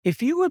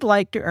If you would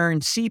like to earn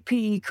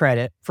CPE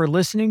credit for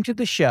listening to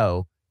the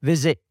show,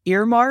 visit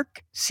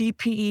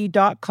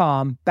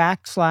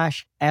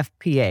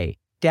earmarkcpe.com/FPA.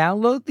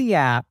 Download the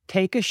app,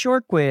 take a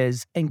short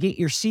quiz, and get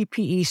your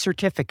CPE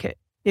certificate.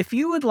 If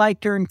you would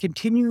like to earn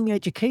continuing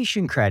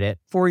education credit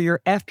for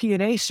your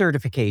FP&A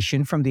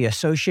certification from the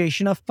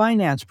Association of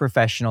Finance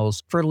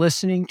Professionals for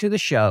listening to the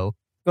show,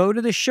 go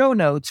to the show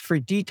notes for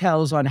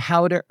details on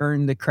how to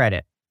earn the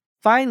credit.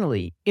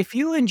 Finally, if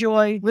you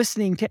enjoy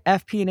listening to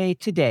FP&A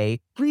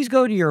Today, please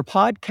go to your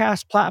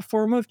podcast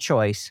platform of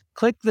choice,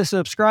 click the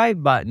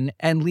subscribe button,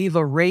 and leave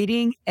a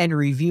rating and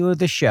review of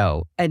the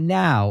show. And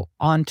now,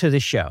 on to the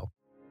show.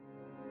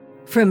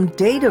 From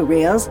Data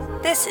Rails,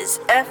 this is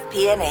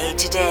FP&A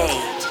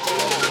Today.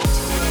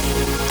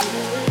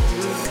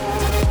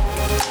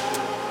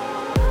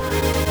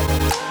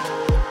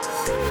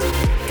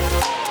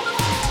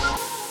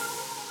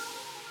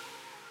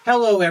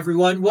 Hello,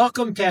 everyone.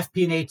 Welcome to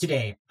FP&A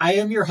Today. I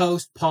am your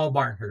host, Paul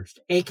Barnhurst,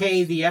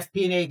 aka the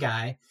FP&A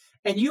Guy,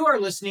 and you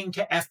are listening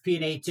to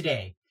FP&A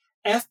Today.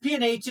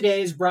 FP&A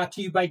Today is brought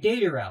to you by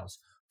Data Rails,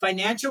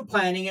 financial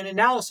planning and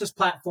analysis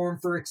platform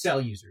for Excel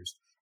users.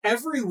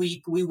 Every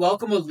week, we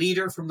welcome a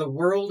leader from the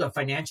world of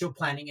financial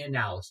planning and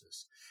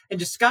analysis and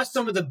discuss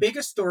some of the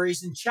biggest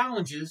stories and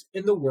challenges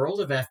in the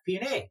world of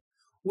FP&A.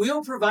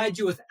 We'll provide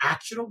you with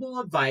actionable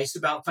advice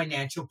about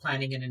financial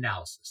planning and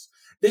analysis.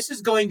 This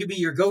is going to be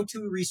your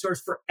go-to resource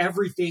for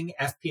everything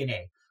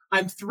FP&A.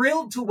 I'm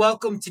thrilled to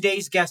welcome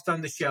today's guest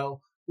on the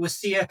show,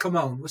 Wassia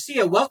Kamon.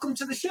 Wassia, welcome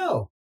to the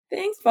show.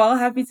 Thanks, Paul.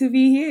 Happy to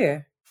be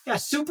here. Yeah,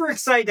 super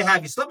excited to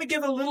have you. So let me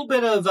give a little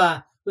bit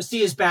of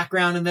Wassia's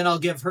background, and then I'll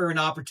give her an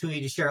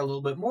opportunity to share a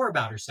little bit more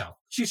about herself.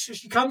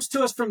 She comes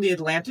to us from the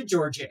Atlanta,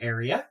 Georgia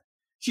area.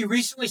 She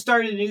recently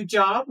started a new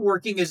job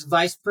working as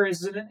vice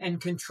president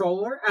and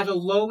controller at a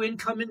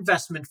low-income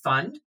investment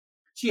fund.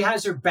 She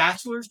has her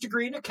bachelor's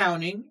degree in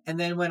accounting and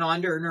then went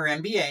on to earn her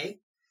MBA.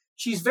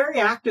 She's very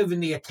active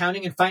in the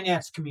accounting and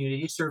finance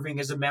community, serving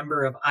as a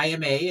member of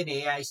IMA and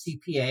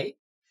AICPA.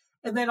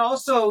 And then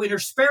also in her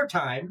spare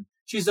time,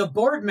 she's a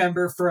board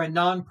member for a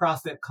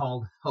nonprofit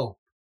called Hope.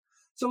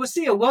 So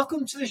Wassia,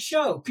 welcome to the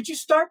show. Could you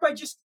start by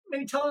just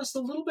maybe telling us a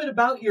little bit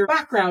about your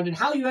background and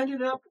how you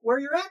ended up where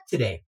you're at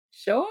today?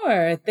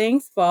 Sure.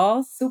 Thanks,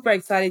 Paul. Super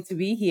excited to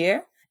be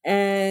here.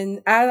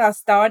 And as I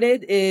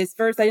started is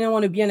first, I didn't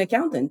want to be an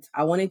accountant.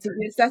 I wanted to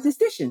be a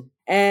statistician.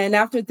 And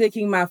after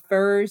taking my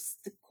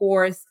first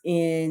course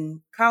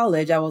in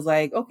college, I was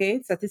like, okay,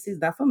 statistics is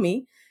not for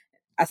me.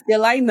 I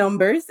still like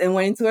numbers and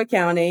went into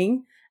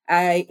accounting.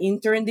 I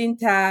interned in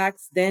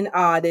tax, then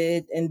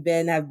audit, and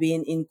then I've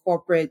been in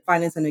corporate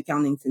finance and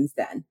accounting since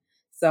then.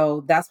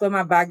 So that's what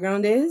my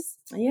background is.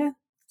 Yeah.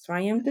 That's where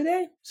I am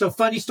today. So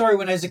funny story,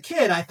 when I was a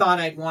kid, I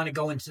thought I'd want to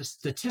go into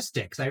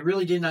statistics. I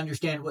really didn't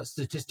understand what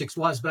statistics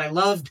was, but I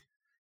loved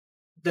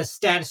the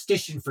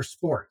statistician for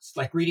sports,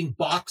 like reading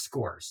box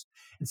scores.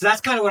 And so that's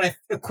kind of what I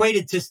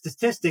equated to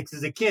statistics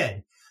as a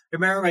kid. I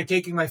remember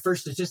taking my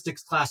first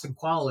statistics class in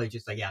college.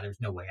 It's like, yeah, there's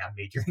no way I'm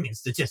majoring in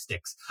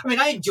statistics. I mean,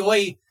 I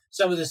enjoy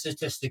some of the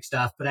statistics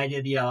stuff, but I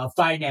did, a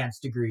finance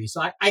degree.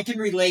 So I can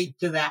relate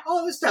to that.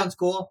 Oh, this sounds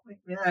cool.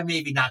 Yeah,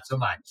 maybe not so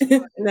much.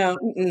 No,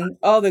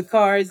 all the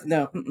cars,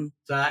 no.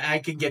 So I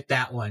can get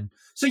that one.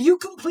 So you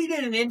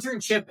completed an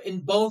internship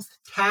in both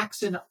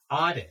tax and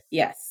audit.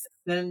 Yes.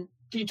 Then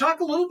can you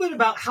talk a little bit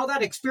about how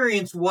that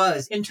experience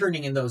was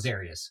interning in those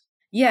areas?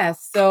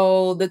 Yes.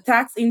 So the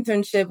tax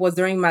internship was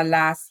during my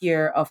last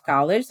year of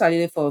college. So I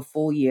did it for a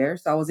full year.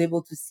 So I was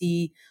able to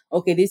see,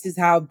 okay, this is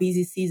how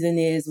busy season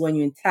is when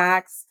you're in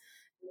tax.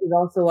 This is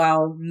also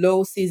how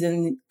low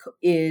season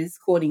is,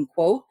 quote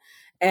unquote.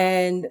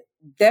 And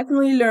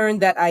definitely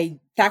learned that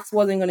tax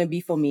wasn't going to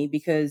be for me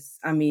because,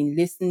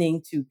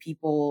 listening to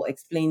people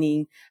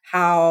explaining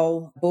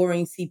how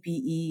boring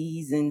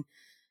CPEs and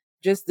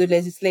just the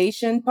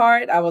legislation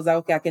part, I was like,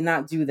 okay, I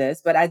cannot do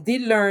this. But I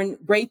did learn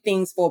great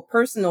things for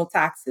personal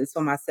taxes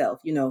for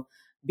myself,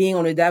 being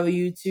on a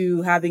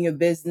W-2, having a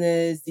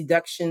business,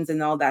 deductions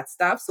and all that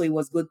stuff. So it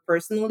was good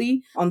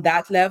personally on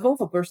that level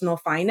for personal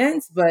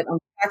finance. But on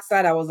the tax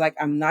side, I was like,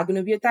 I'm not going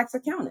to be a tax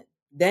accountant.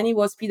 Then it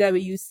was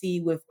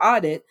PwC with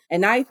audit.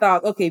 And I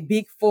thought, okay,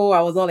 Big Four,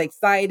 I was all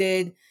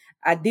excited.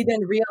 I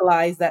didn't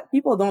realize that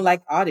people don't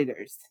like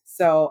auditors.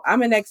 So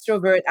I'm an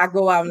extrovert. I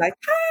go out, I'm like,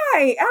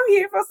 hi, I'm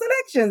here for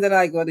selections. And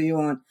I'm like, what do you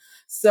want?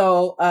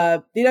 So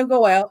didn't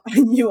go well.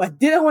 I knew I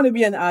didn't want to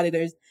be an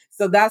auditor.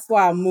 So that's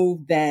why I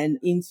moved then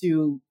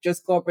into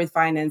just corporate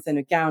finance and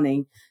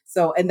accounting.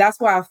 So, and that's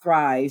why I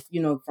thrive,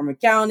 from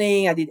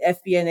accounting. I did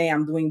FP&A.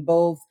 I'm doing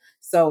both.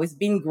 So it's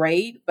been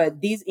great. But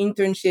these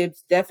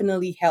internships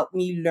definitely helped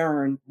me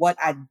learn what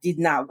I did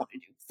not want to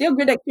do. Still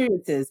good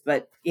experiences,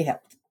 but it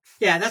helped.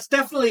 Yeah, that's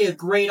definitely a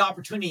great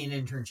opportunity in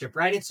internship,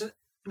 right? It's an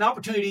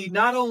opportunity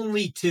not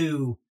only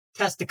to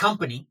test a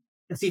company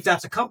and see if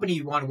that's a company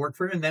you want to work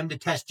for, and them to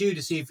test you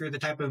to see if you're the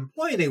type of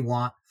employee they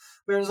want,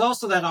 but there's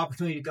also that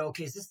opportunity to go,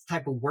 okay, is this the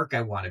type of work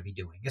I want to be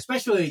doing,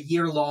 especially a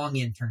year-long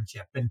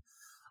internship? And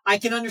I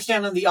can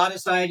understand on the audit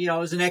side,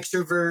 as an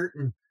extrovert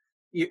and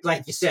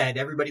like you said,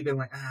 everybody been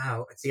like,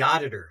 oh, it's the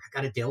auditor. I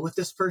got to deal with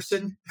this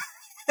person.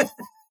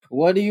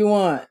 What do you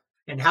want?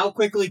 And how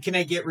quickly can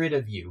I get rid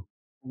of you?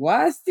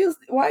 Why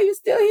are you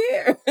still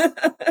here?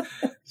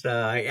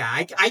 So yeah,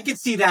 I could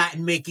see that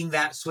and making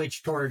that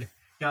switch toward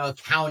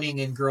accounting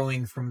and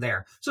growing from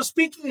there. So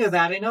speaking of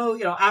that, I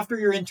know after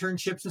your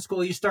internships in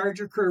school, you started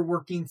your career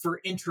working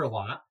for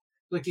Intralot.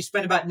 Like you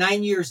spent about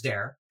 9 years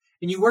there,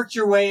 and you worked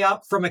your way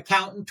up from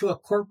accountant to a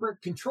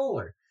corporate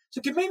controller.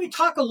 So can you maybe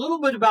talk a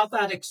little bit about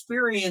that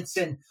experience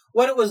and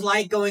what it was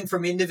like going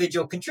from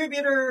individual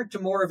contributor to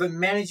more of a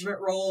management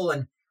role,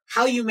 and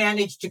how you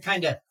managed to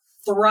kind of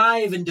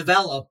thrive and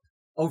develop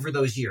over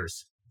those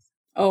years?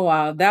 Oh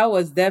wow, that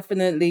was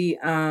definitely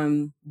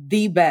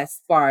the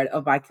best part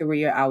of my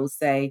career, I would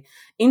say.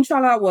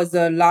 Inshallah was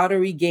a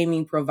lottery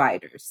gaming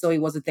provider. So it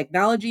was a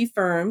technology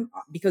firm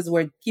because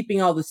we're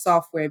keeping all the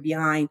software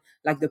behind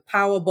like the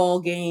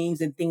Powerball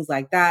games and things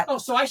like that. Oh,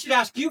 so I should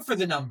ask you for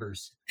the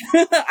numbers.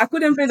 I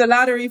couldn't play the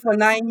lottery for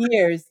 9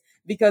 years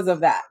because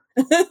of that.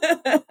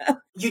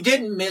 You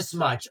didn't miss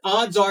much.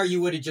 Odds are you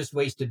would have just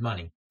wasted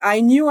money. I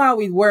knew how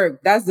it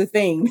worked. That's the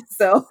thing.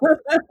 So,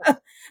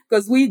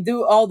 because we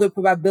do all the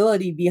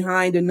probability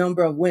behind the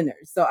number of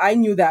winners. So I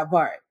knew that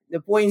part. The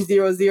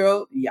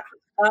 0.00, yeah.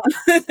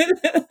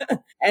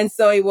 And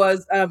so it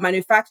was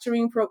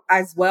manufacturing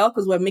as well,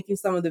 because we're making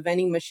some of the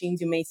vending machines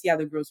you may see at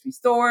the grocery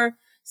store.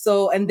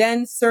 So, and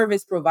then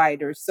service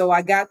providers. So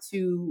I got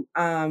to,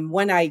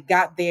 when I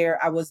got there,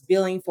 I was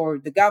billing for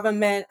the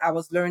government. I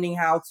was learning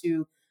how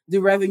to do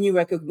revenue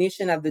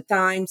recognition at the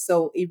time.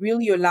 So it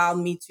really allowed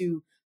me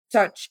to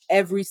touch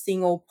every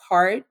single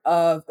part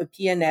of a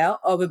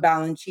P&L, of a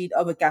balance sheet,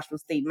 of a cash flow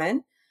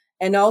statement.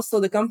 And also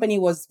the company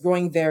was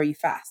growing very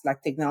fast,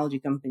 like technology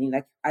company.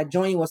 Like I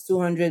joined, it was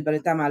 200. By the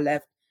time I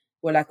left,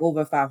 we're like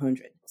over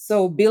 500.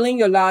 So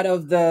building a lot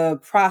of the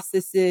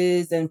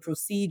processes and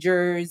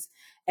procedures.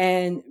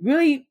 And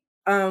really,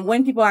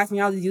 when people ask me,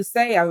 how did you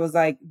stay? I was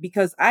like,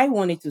 because I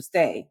wanted to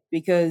stay.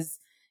 Because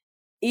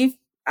if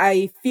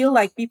I feel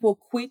like people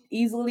quit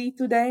easily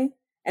today,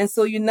 and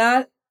so you're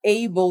not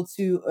able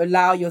to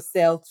allow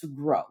yourself to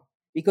grow,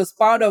 because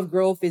part of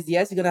growth is,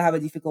 yes, you're going to have a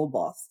difficult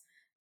boss.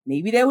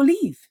 Maybe they will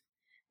leave.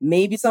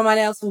 Maybe someone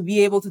else will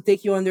be able to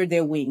take you under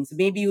their wings.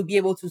 Maybe you'll be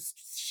able to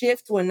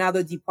shift to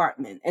another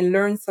department and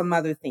learn some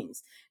other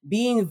things,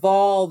 be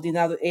involved in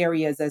other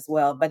areas as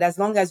well. But as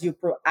long as you're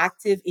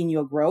proactive in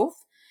your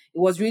growth, it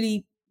was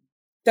really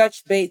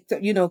touch base,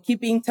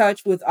 keep in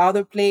touch with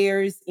other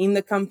players in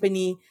the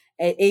company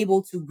and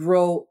able to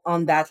grow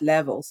on that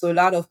level. So a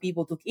lot of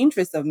people took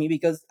interest of me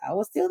because I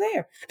was still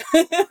there.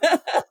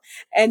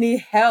 And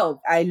it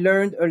helped. I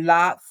learned a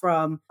lot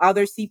from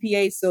other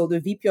CPAs. So the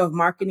VP of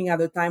marketing at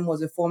the time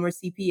was a former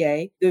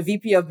CPA. The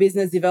VP of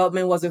business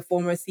development was a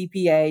former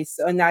CPA.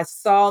 So, and I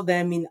saw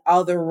them in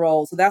other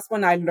roles. So that's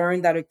when I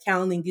learned that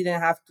accounting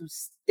didn't have to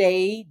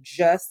stay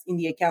just in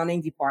the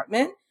accounting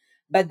department,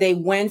 but they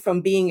went from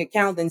being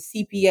accountant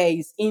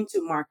CPAs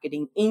into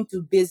marketing,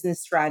 into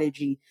business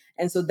strategy.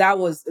 And so that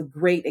was a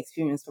great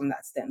experience from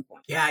that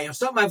standpoint. Yeah,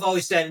 something I've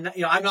always said,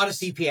 and I'm not a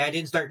CPA. I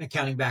didn't start an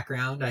accounting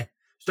background. I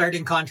started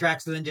in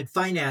contracts and then did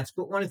finance.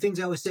 But one of the things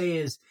I always say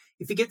is,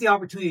 if you get the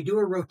opportunity to do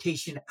a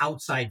rotation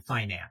outside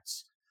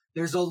finance,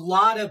 there's a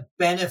lot of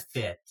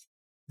benefit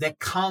that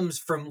comes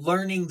from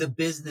learning the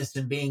business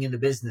and being in the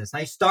business.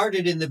 I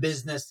started in the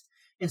business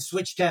and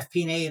switched to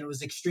FP&A, and it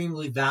was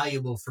extremely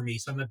valuable for me.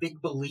 So I'm a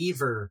big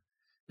believer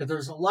that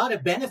there's a lot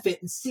of benefit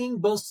in seeing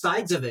both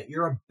sides of it.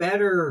 You're a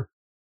better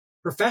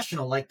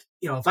professional. Like,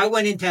 if I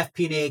went into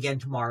FP&A again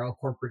tomorrow, a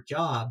corporate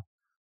job,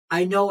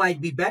 I know I'd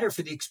be better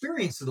for the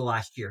experience of the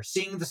last year,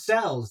 seeing the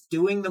sales,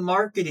 doing the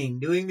marketing,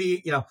 doing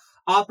the,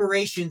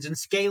 operations and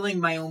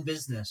scaling my own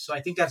business. So I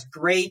think that's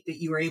great that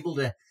you were able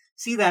to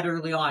see that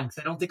early on, because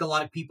I don't think a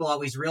lot of people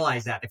always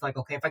realize that. If like,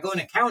 okay, if I go in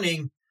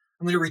accounting,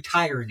 I'm going to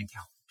retire in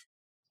accounting.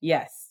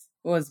 Yes,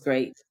 it was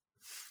great.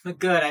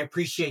 Good. I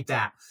appreciate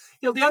that.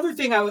 The other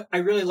thing I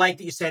really like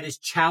that you said is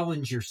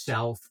challenge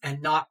yourself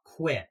and not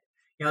quit.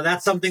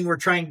 That's something we're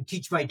trying to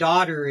teach my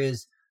daughter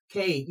is,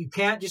 okay, you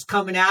can't just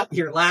come out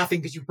here laughing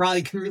because you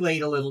probably can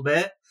relate a little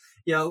bit.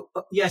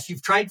 Yes,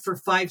 you've tried for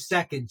 5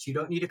 seconds. You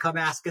don't need to come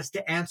ask us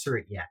to answer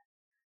it yet.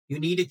 You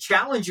need to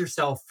challenge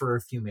yourself for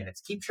a few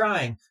minutes. Keep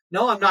trying.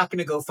 No, I'm not going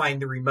to go find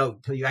the remote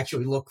until you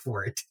actually look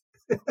for it.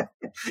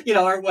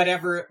 Or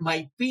whatever it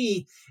might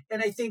be.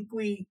 And I think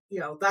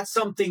that's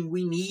something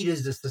we need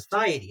as a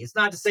society. It's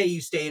not to say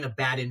you stay in a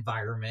bad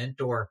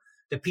environment or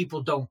that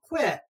people don't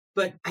quit,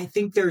 but I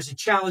think there's a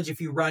challenge if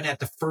you run at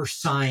the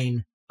first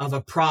sign of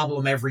a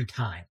problem every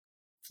time.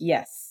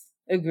 Yes,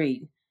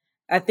 agreed.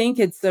 I think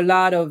it's a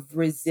lot of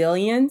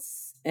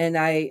resilience. And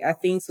I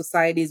think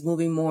society is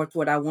moving more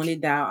toward, I want it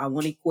now, I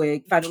want it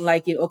quick. If I don't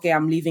like it, okay,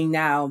 I'm leaving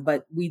now.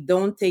 But we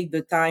don't take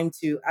the time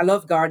I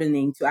love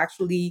gardening, to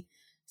actually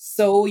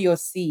sow your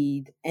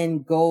seed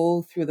and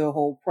go through the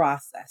whole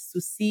process to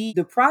see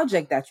the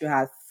project that you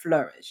have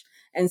flourish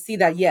and see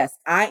that, yes,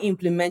 I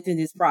implemented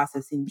this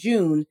process in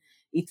June.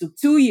 It took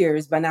 2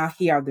 years, but now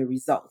here are the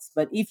results.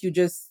 But if you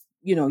just,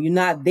 you're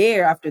not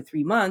there after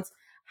 3 months,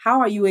 How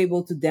are you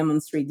able to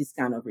demonstrate this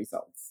kind of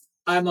results?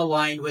 I'm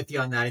aligned with you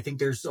on that. I think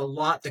there's a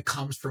lot that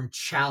comes from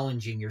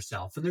challenging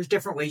yourself. And there's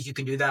different ways you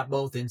can do that,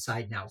 both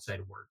inside and outside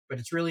of work. But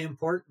it's really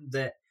important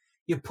that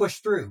you push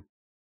through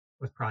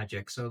with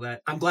projects. So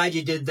that I'm glad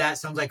you did that.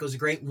 Sounds like it was a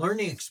great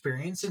learning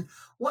experience. And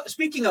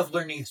speaking of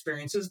learning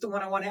experiences, the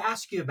one I want to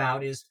ask you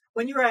about is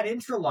when you were at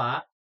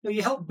Intralot,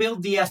 you helped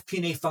build the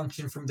FP&A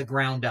function from the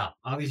ground up.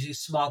 Obviously, a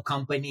small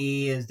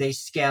company, as they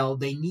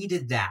scaled, they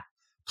needed that.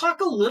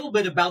 Talk a little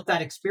bit about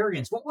that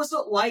experience. What was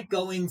it like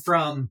going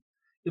from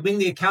being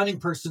the accounting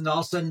person to all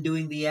of a sudden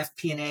doing the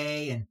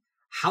FP&A, and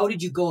how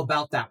did you go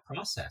about that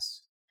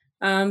process?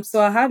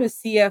 So I had a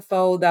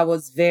CFO that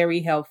was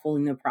very helpful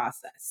in the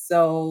process.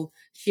 So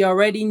she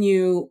already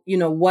knew,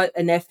 what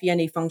an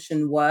FP&A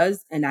function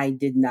was, and I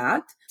did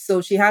not.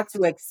 So she had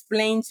to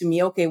explain to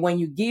me, okay, when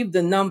you give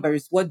the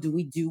numbers, what do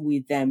we do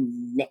with them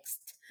next?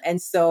 And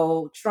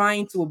so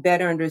trying to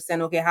better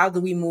understand, okay, how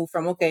do we move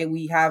from, okay,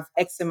 we have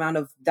X amount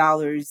of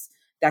dollars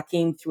that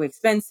came through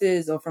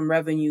expenses or from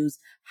revenues.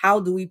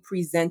 How do we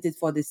present it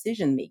for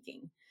decision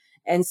making?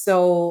 And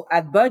so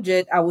at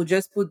budget, I would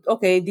just put,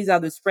 okay, these are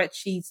the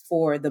spreadsheets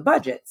for the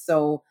budget.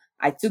 So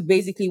I took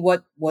basically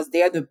what was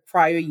there the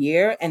prior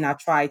year and I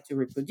tried to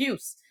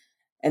reproduce.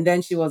 And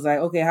then she was like,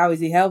 okay, how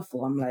is it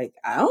helpful? I'm like,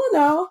 I don't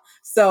know.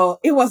 So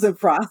it was a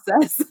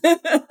process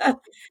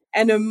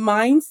and a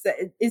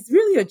mindset. It's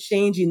really a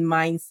change in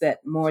mindset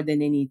more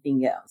than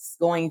anything else,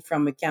 going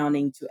from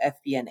accounting to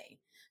FP&A.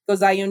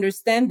 Because I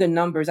understand the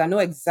numbers. I know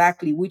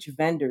exactly which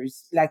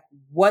vendors, like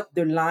what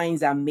the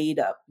lines are made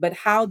up. But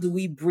how do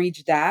we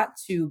bridge that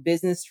to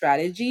business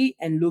strategy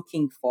and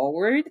looking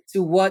forward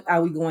to what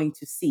are we going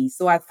to see?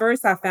 So at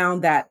first I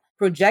found that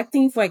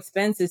projecting for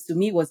expenses to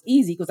me was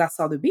easy because I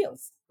saw the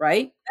bills,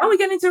 right? Now we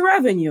get into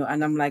revenue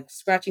and I'm like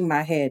scratching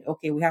my head.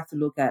 Okay, we have to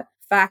look at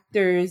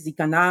factors,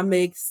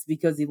 economics,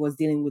 because it was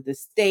dealing with the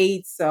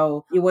state.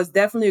 So it was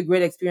definitely a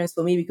great experience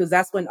for me because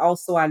that's when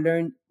also I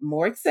learned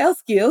more Excel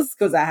skills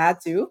because I had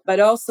to, but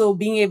also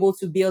being able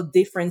to build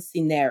different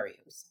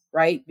scenarios,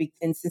 right?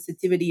 And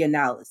sensitivity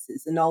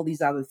analysis and all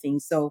these other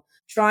things. So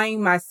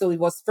it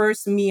was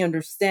first me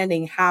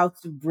understanding how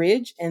to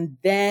bridge and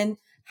then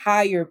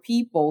hire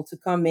people to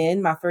come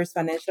in. My first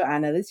financial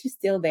analyst, she's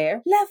still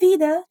there. La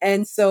vida.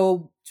 And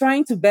so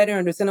trying to better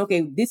understand,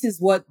 okay, this is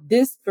what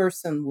this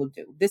person will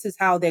do. This is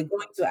how they're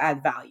going to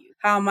add value.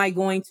 How am I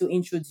going to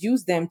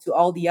introduce them to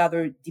all the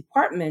other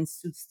departments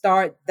to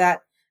start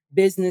that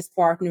business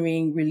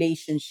partnering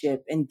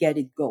relationship and get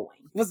it going?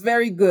 It was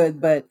very good,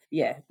 but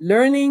yeah,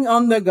 learning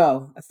on the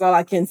go. That's all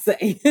I can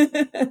say.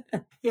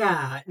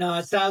 Yeah, no,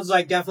 it sounds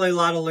like definitely a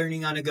lot of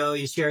learning on the go.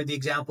 You shared the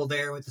example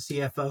there with the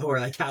CFO, or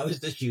like, how is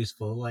this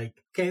useful? Like,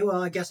 okay,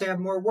 well, I guess I have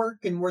more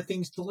work and more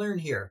things to learn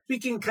here.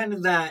 Speaking kind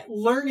of that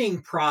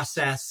learning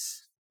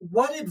process,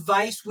 what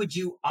advice would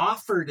you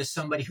offer to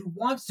somebody who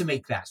wants to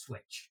make that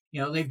switch?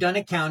 They've done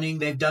accounting,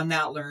 they've done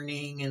that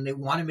learning, and they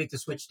want to make the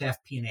switch to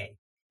FP&A.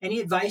 Any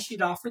advice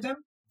you'd offer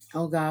them?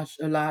 Oh gosh,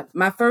 a lot.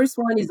 My first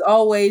one is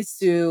always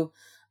to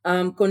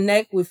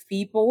connect with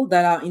people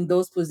that are in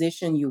those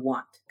positions you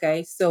want.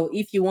 Okay. So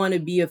if you want to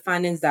be a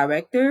finance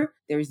director,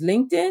 there's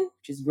LinkedIn,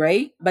 which is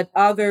great, but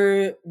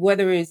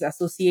whether it's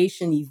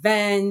association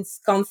events,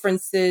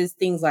 conferences,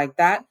 things like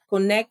that,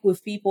 connect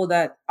with people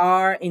that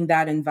are in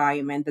that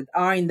environment, that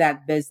are in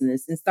that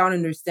business and start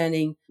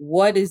understanding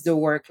what is the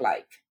work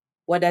like.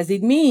 What does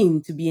it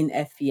mean to be in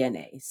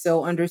FP&A?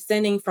 So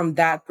understanding from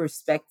that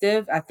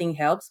perspective, I think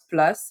helps.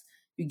 Plus,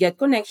 you get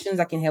connections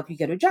that can help you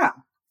get a job.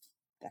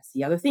 That's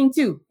the other thing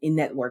too in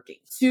networking.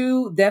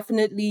 Two,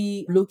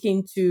 definitely look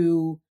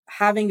into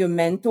having a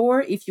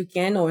mentor if you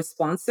can or a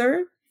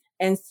sponsor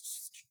and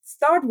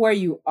start where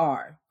you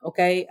are.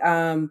 Okay.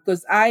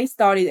 Because I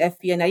started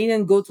FP&A. I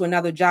didn't go to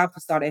another job to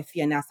start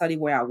FP&A. I started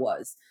where I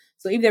was.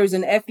 So if there is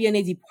an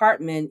FP&A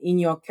department in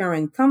your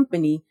current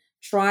company,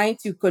 try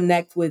to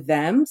connect with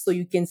them so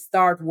you can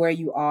start where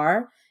you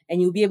are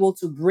and you'll be able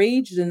to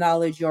bridge the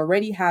knowledge you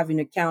already have in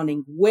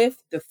accounting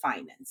with the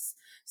finance.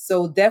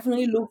 So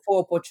definitely look for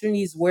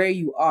opportunities where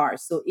you are.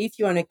 So if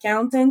you're an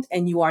accountant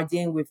and you are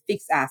dealing with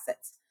fixed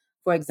assets,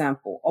 for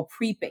example, or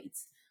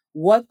prepaids,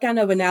 what kind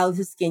of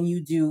analysis can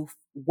you do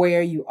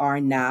where you are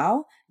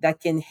now that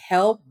can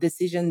help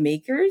decision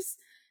makers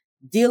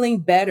dealing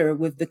better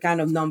with the kind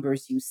of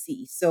numbers you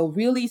see? So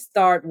really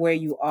start where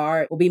you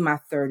are will be my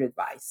third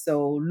advice.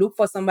 So look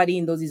for somebody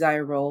in those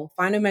desired role,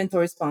 find a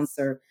mentor,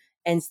 sponsor,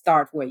 and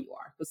start where you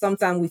are. But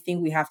sometimes we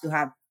think we have to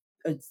have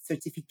a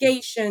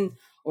certification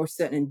or a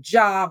certain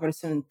job or a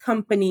certain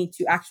company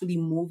to actually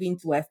move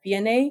into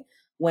FP&A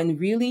when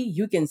really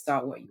you can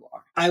start where you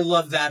are. I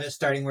love that as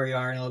starting where you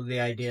are, and I love the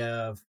idea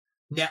of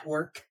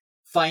network,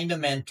 find a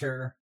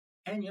mentor,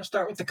 and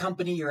start with the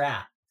company you're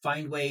at.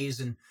 Find ways.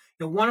 And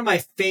one of my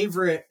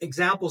favorite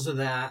examples of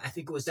that, I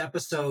think it was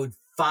episode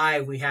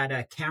 5, we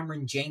had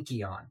Cameron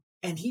Janke on,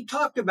 and he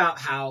talked about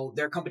how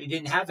their company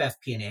didn't have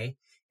FP&A,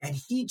 and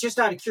he just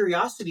out of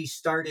curiosity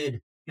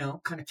started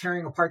kind of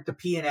tearing apart the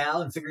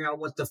P&L and figuring out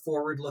what the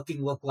forward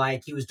looking looked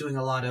like. He was doing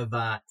a lot of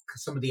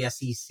some of the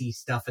SEC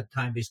stuff at the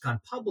time, but he's gone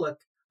public.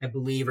 I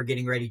believe, or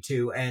getting ready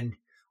to. And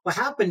what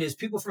happened is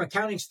people from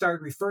accounting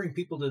started referring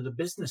people to the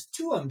business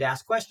to him to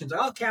ask questions.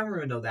 Like, oh,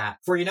 Cameron would know that.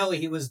 Before you know it,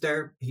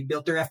 he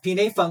built their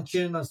FP&A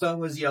function. My son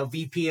was,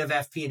 VP of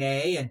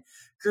FP&A and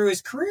grew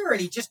his career.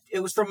 And it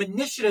was from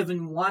initiative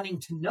and wanting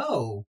to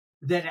know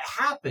that it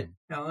happened.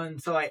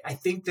 And so I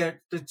think that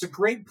that's a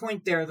great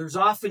point there. There's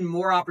often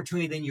more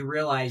opportunity than you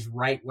realize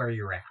right where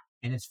you're at.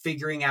 And it's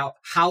figuring out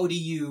how do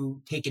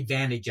you take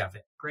advantage of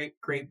it.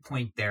 Great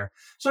point there.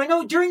 So I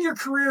know during your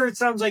career, it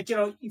sounds like,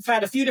 you've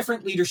had a few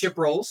different leadership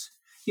roles.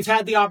 You've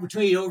had the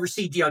opportunity to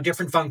oversee,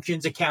 different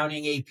functions,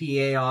 accounting,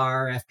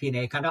 APAR,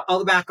 FP&A, kind of all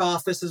the back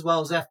office as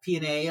well as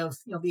FP&A of,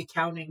 the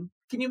accounting.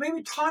 Can you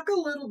maybe talk a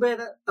little bit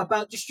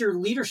about just your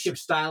leadership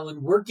style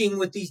and working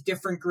with these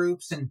different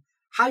groups and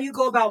how you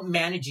go about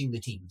managing the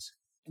teams?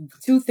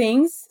 Two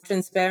things,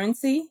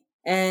 transparency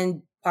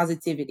and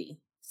positivity.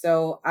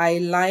 So I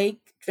like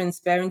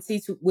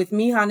transparency. With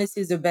me,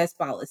 honesty is the best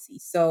policy.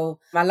 So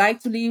I like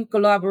to lead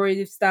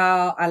collaborative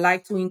style. I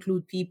like to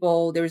include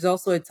people. There's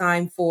also a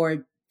time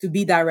to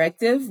be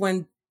directive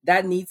when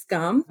that needs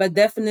come, but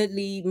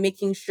definitely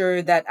making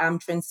sure that I'm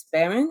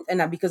transparent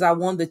because I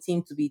want the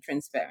team to be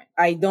transparent.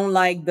 I don't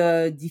like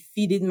the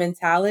defeated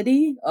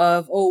mentality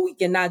of, oh, we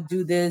cannot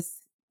do this.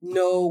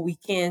 No, we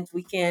can't.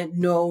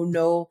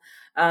 No.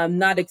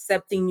 Not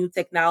accepting new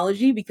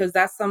technology, because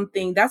that's a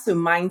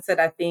mindset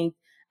I think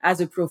as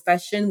a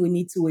profession we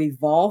need to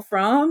evolve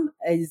from,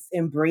 is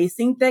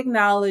embracing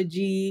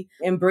technology,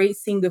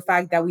 embracing the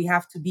fact that we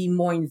have to be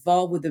more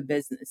involved with the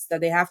business,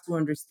 that they have to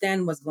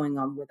understand what's going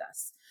on with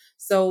us.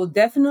 So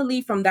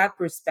definitely from that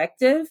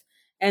perspective.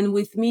 And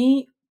with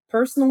me,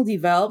 personal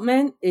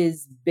development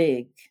is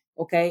big.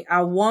 Okay.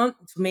 I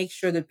want to make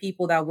sure the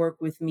people that work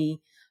with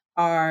me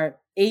are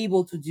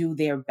able to do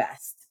their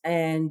best.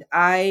 And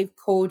I've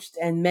coached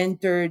and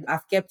mentored.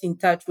 I've kept in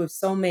touch with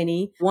so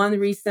many. One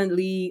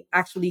recently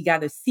actually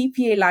got a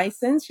CPA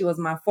license. She was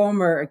my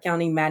former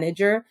accounting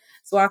manager.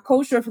 So I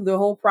coached her through the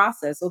whole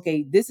process.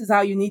 Okay, this is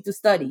how you need to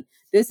study.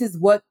 This is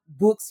what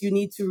books you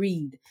need to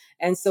read.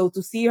 And so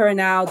to see her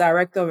now,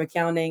 director of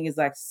accounting, is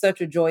like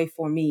such a joy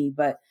for me.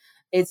 But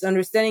it's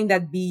understanding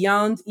that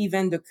beyond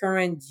even the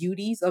current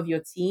duties of your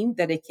team,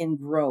 that it can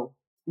grow,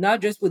 not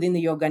just within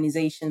the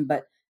organization,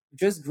 but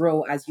just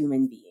grow as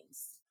human beings.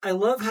 I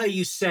love how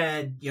you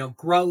said,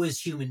 grow as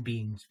human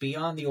beings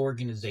beyond the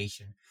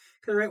organization.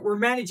 Because we're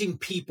managing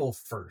people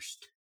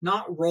first,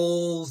 not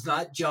roles,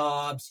 not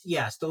jobs.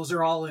 Yes, those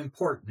are all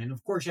important. And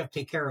of course, you have to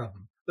take care of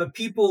them. But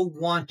people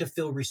want to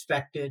feel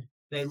respected.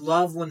 They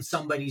love when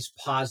somebody's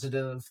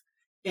positive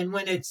and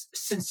when it's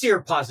sincere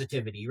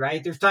positivity,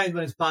 right? There's times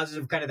when it's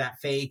positive, kind of that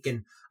fake.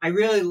 And I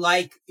really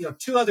like,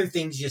 two other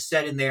things you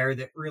said in there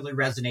that really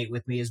resonate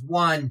with me is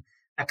one,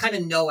 a kind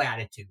of no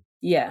attitude.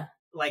 Yeah.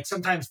 Like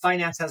sometimes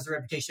finance has the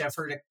reputation, I've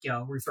heard it,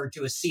 referred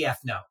to as CF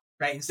no,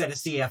 right? Instead of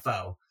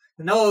CFO.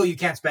 No, you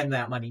can't spend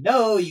that money.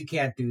 No, you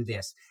can't do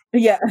this.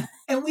 Yeah.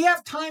 And we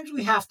have times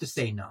we have to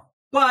say no,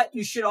 but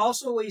you should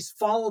also always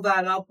follow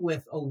that up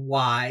with a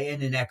why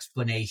and an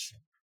explanation.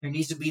 There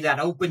needs to be that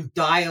open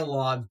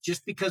dialogue.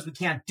 Just because we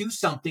can't do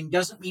something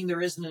doesn't mean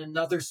there isn't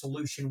another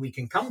solution we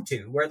can come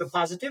to where the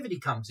positivity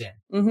comes in.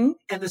 Mm-hmm.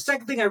 And the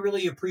second thing I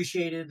really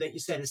appreciated that you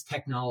said is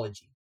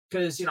technology.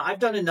 Because, I've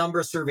done a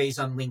number of surveys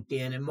on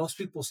LinkedIn, and most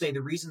people say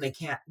the reason they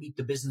can't meet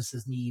the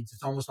business's needs,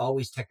 it's almost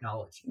always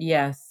technology.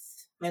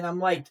 Yes. And I'm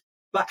like,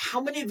 but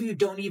how many of you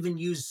don't even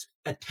use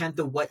a tenth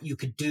of what you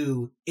could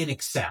do in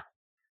Excel?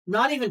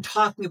 Not even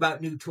talking about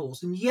new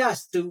tools. And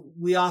yes,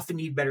 we often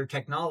need better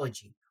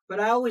technology. But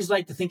I always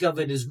like to think of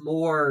it as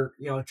more,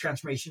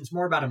 transformation is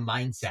more about a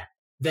mindset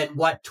than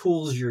what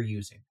tools you're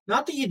using.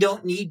 Not that you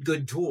don't need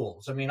good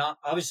tools. I mean,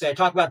 obviously, I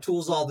talk about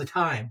tools all the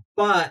time,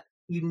 but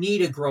you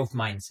need a growth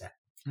mindset.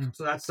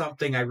 So that's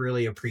something I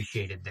really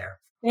appreciated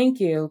there. Thank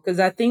you. Because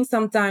I think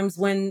sometimes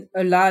when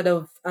a lot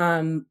of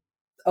the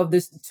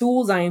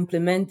tools are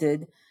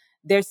implemented,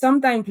 they're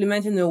sometimes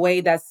implemented in a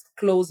way that's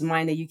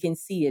closed-minded. You can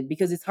see it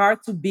because it's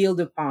hard to build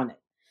upon it.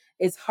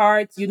 It's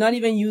hard. You're not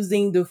even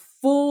using the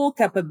full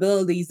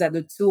capabilities that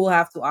the tool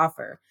have to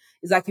offer.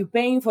 It's like you're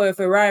paying for a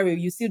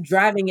Ferrari. You're still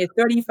driving a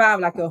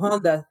 35 like a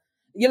Honda.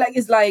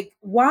 It's like,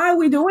 why are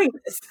we doing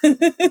this?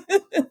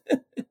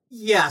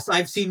 Yes,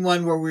 I've seen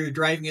one where we were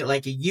driving it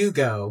like a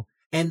Yugo,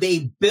 and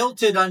they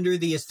built it under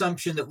the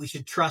assumption that we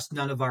should trust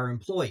none of our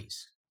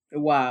employees.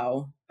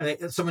 Wow.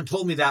 Someone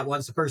told me that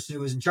once, the person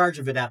who was in charge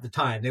of it at the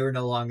time.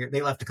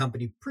 They left the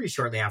company pretty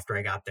shortly after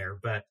I got there.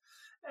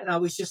 And I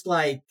was just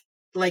like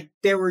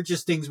there were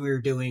just things we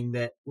were doing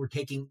that were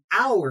taking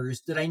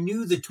hours that I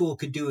knew the tool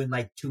could do in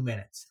like 2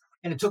 minutes.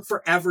 And it took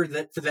forever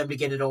for them to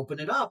get it, open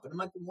it up. And I'm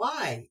like,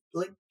 why?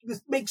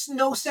 This makes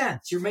no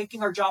sense. You're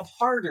making our job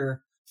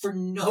harder for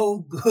no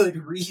good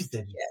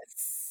reason.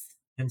 Yes.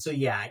 And so,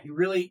 yeah, you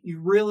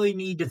really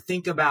need to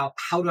think about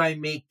how do I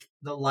make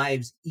the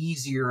lives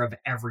easier of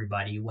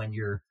everybody when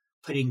you're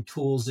putting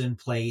tools in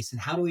place,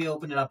 and how do we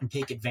open it up and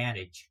take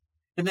advantage?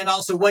 And then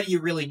also, what do you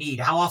really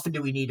need? How often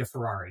do we need a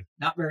Ferrari?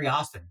 Not very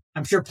often.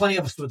 I'm sure plenty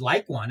of us would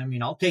like one. I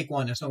mean, I'll take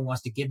one if someone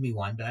wants to give me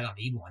one, but I don't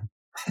need one.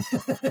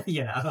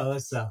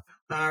 So,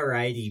 All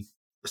righty.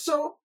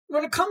 So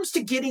when it comes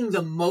to getting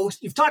the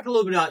most, you've talked a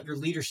little bit about your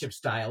leadership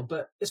style,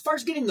 but as far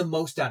as getting the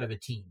most out of a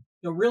team,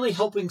 really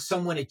helping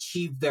someone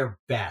achieve their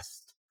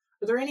best,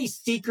 are there any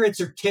secrets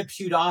or tips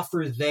you'd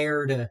offer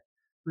there to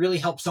really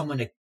help someone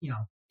to,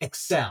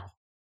 excel?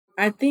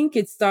 I think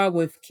it starts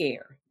with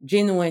care,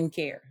 genuine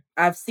care.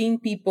 I've seen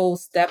people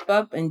step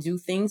up and do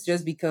things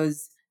just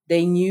because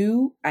they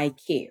knew I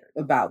cared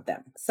about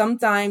them.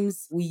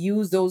 Sometimes we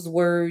use those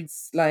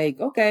words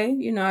like, okay,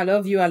 I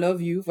love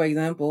you, for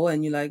example.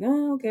 And you're like,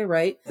 oh, okay,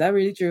 right. Is that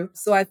really true?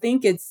 So I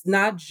think it's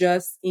not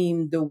just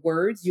in the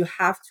words. You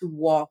have to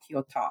walk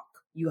your talk.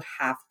 You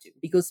have to,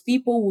 because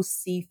people will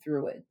see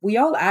through it. We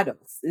all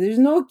adults. There's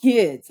no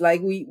kids.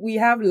 Like we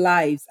have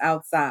lives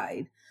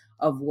outside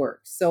of work.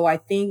 So I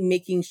think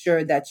making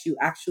sure that you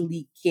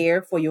actually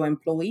care for your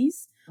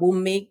employees will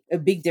make a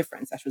big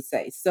difference, I should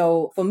say.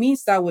 So for me,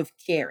 start with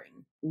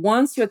caring.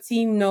 Once your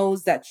team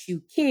knows that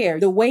you care,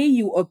 the way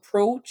you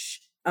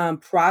approach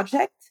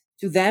project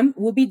to them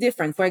will be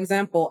different. For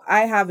example,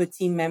 I have a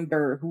team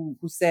member who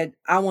said,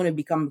 I want to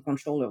become a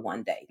controller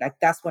one day. Like,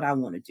 that's what I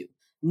want to do.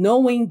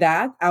 Knowing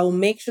that, I will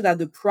make sure that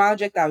the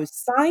project I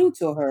assigned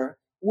to her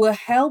will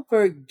help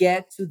her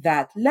get to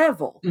that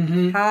level,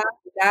 have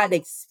that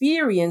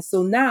experience.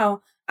 So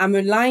now I'm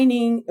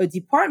aligning a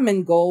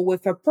department goal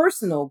with her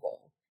personal goal.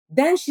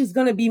 Then she's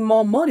going to be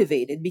more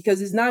motivated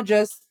because it's not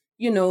just,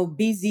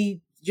 busy,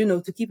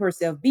 to keep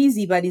herself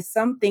busy, but it's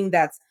something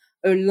that's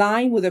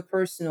aligned with a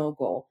personal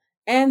goal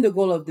and the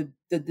goal of the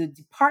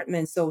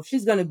department. So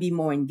she's going to be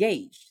more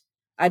engaged.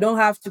 I don't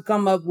have to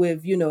come up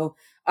with,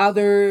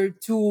 other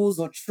tools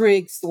or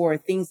tricks or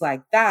things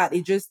like that.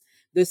 It's just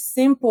the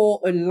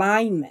simple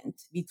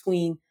alignment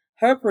between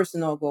her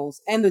personal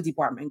goals and the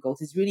department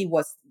goals is really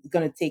what's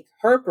going to take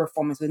her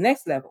performance to the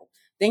next level.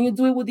 Then you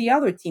do it with the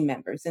other team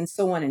members and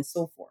so on and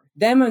so forth.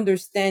 Them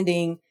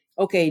understanding,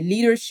 okay,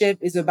 leadership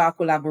is about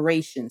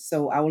collaboration.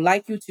 So I would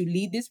like you to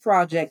lead this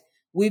project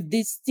with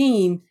this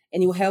team,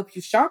 and it will help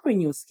you sharpen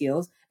your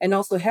skills and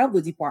also help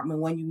the department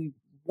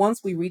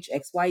once we reach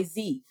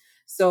XYZ.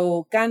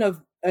 So kind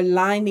of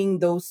aligning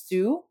those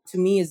two, to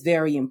me, is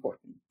very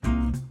important.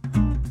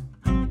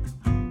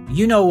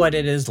 You know what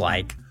it is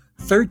like.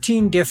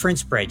 13 different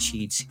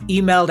spreadsheets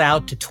emailed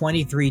out to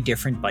 23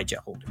 different budget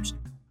holders.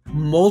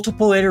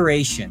 Multiple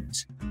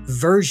iterations,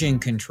 version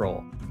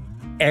control,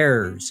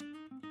 errors,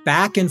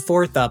 back and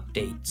forth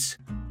updates.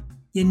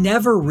 You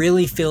never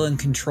really feel in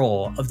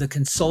control of the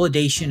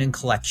consolidation and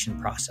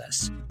collection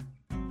process.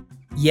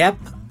 Yep,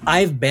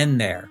 I've been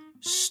there.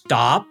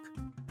 Stop,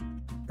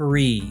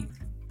 breathe.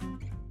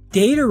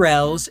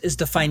 DataRels is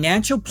the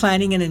financial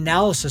planning and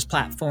analysis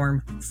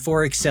platform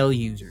for Excel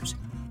users.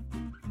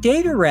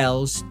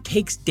 DataRels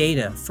takes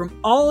data from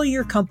all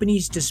your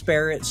company's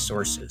disparate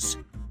sources.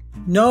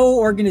 No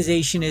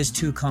organization is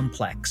too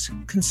complex,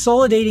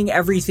 consolidating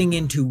everything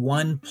into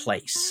one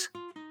place,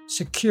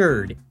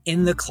 secured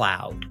in the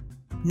cloud.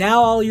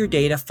 Now all your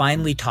data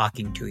finally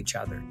talking to each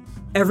other.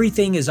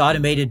 Everything is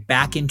automated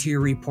back into your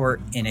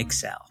report in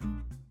Excel.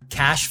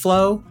 Cash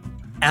flow,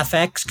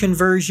 FX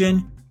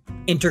conversion,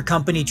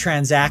 intercompany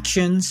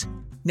transactions,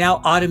 now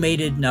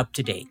automated and up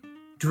to date.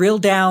 Drill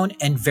down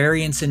and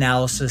variance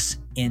analysis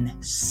in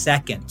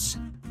seconds.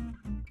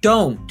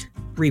 Don't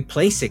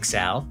replace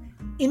Excel,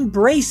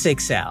 embrace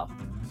Excel.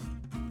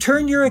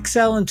 Turn your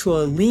Excel into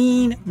a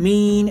lean,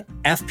 mean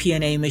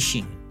FP&A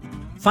machine.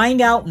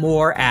 Find out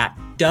more at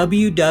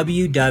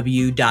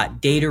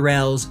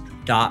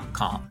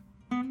www.datarels.com.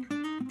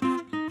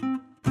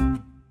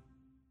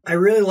 I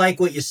really like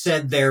what you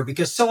said there,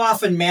 because so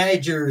often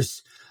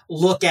managers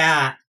look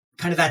at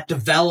kind of that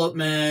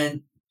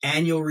development,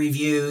 annual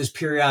reviews,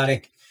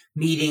 periodic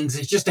meetings.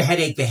 It's just a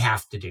headache they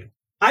have to do.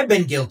 I've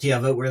been guilty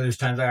of it where there's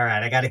times, all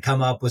right, I got to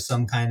come up with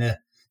some kind of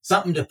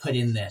something to put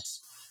in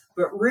this.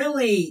 But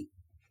really,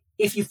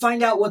 if you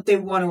find out what they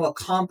want to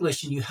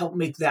accomplish and you help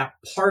make that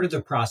part of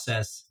the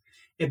process,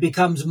 it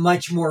becomes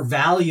much more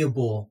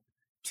valuable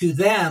to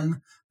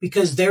them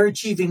because they're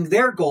achieving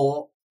their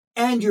goal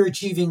and you're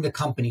achieving the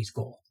company's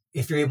goal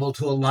if you're able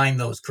to align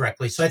those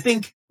correctly. So I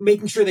think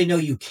making sure they know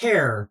you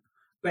care,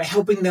 but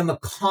helping them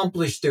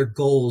accomplish their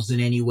goals in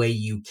any way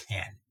you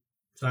can.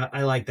 So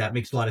I like that.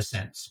 Makes a lot of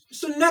sense.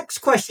 So next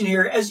question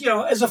here, as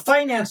a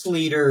finance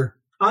leader,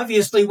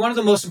 obviously one of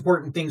the most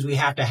important things we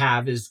have to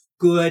have is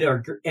good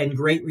and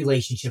great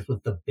relationships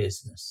with the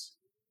business.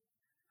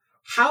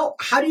 How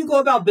do you go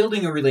about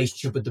building a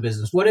relationship with the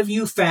business? What have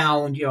you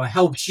found,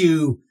 helps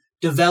you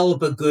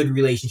develop a good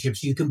relationship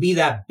so you can be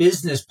that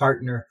business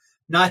partner,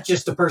 not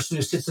just the person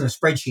who sits in a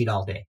spreadsheet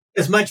all day,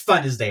 as much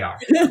fun as they are?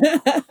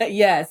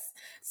 Yes.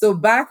 So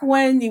back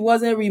when it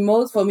wasn't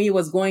remote, for me, it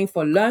was going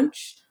for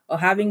lunch or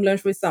having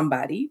lunch with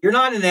somebody. You're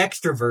not an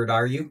extrovert,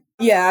 are you?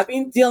 Yeah, I've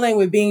been dealing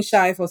with being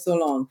shy for so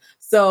long.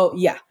 So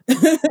yeah.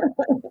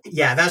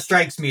 Yeah, that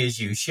strikes me as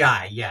you,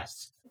 shy,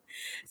 yes.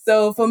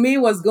 So for me,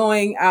 it was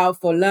going out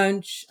for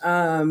lunch,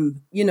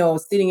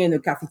 sitting in the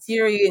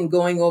cafeteria and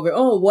going over,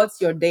 oh, what's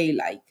your day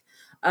like?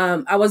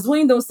 I was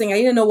doing those things. I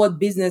didn't know what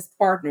business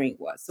partnering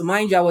was. So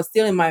mind you, I was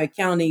still in my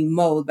accounting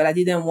mode, but I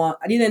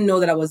didn't know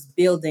that I was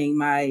building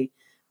my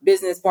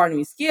business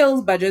partnering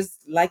skills by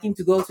just liking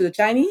to go to the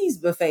Chinese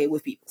buffet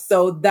with people.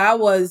 So that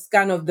was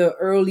kind of the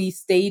early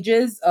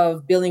stages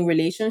of building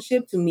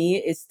relationship. To me,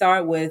 it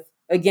start with,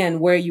 again,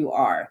 where you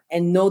are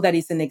and know that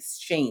it's an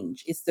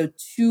exchange. It's a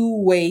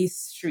two-way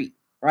street,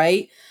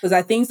 right? Because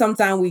I think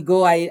sometimes we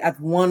go at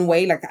one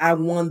way, like I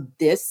want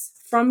this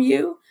from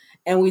you.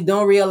 And we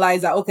don't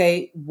realize that,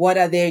 okay, what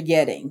are they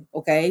getting?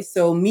 Okay.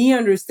 So me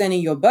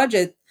understanding your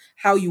budget,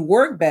 how you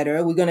work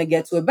better, we're going to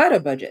get to a better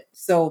budget.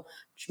 So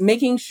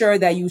making sure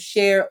that you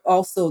share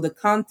also the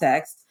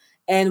context.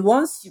 And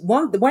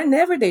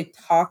whenever they're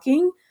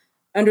talking,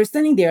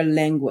 understanding their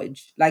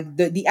language, like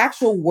the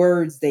actual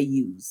words they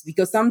use,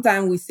 because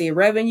sometimes we say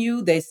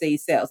revenue, they say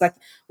sales, like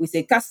we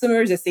say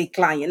customers, they say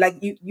client, like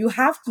you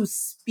have to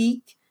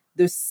speak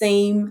the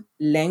same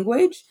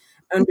language,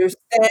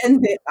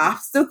 understand the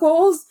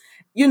obstacles,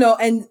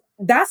 and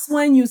that's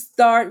when you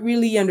start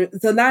really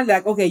so now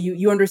like, okay,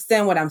 you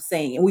understand what I'm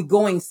saying and we're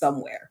going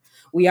somewhere.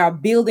 We are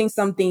building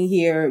something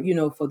here,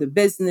 for the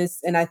business.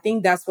 And I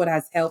think that's what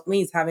has helped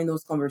me is having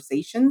those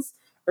conversations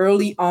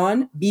early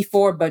on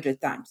before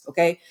budget times.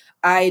 Okay.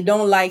 I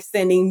don't like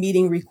sending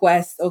meeting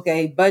requests.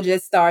 Okay.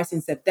 Budget starts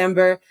in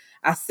September.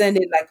 I send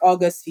it like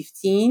August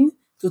 15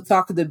 to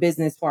talk to the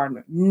business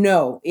partner.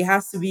 No, it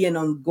has to be an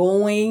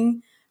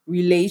ongoing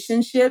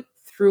relationship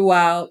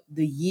throughout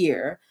the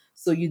year.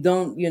 So you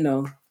don't,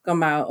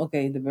 come out,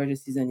 okay, the budget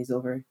season is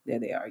over. There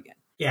they are again.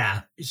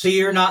 Yeah. So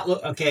you're not,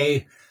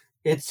 okay,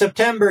 it's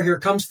September. Here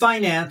comes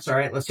finance. All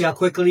right. Let's see how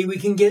quickly we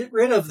can get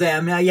rid of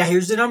them. Yeah.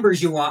 Here's the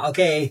numbers you want.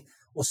 Okay.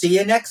 We'll see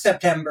you next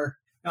September.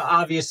 Now,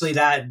 obviously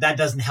that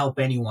doesn't help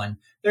anyone.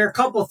 There are a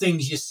couple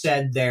things you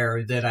said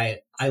there that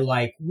I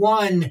like.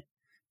 One,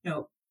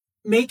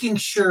 making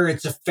sure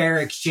it's a fair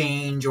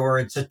exchange or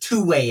it's a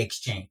two-way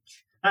exchange.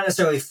 Not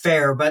necessarily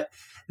fair, but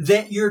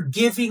that you're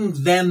giving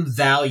them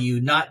value,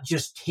 not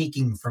just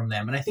taking from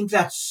them. And I think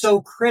that's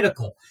so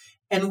critical.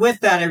 And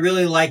with that, I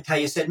really liked how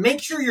you said,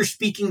 make sure you're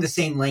speaking the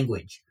same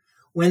language.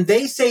 When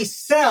they say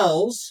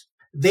sales,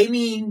 they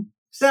mean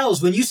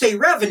sales. When you say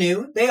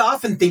revenue, they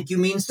often think you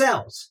mean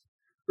sales,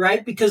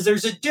 right? Because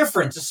there's a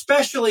difference,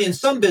 especially in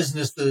some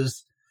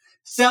businesses.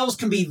 Sales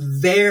can be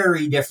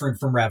very different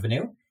from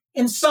revenue.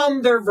 In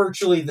some, they're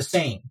virtually the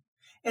same.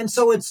 And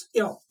so it's,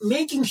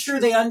 making sure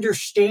they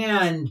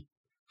understand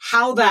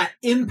how that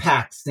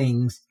impacts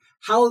things,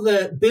 how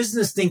the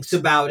business thinks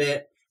about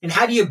it, and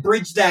how do you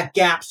bridge that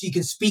gap so you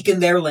can speak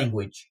in their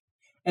language?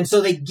 And so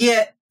they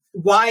get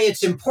why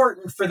it's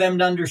important for them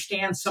to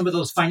understand some of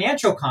those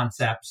financial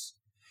concepts,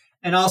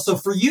 and also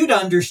for you to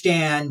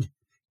understand,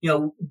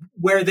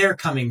 where they're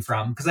coming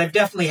from. Because I've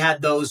definitely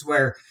had those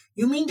where,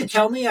 you mean to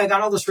tell me I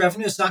got all this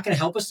revenue, it's not going to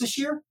help us this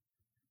year?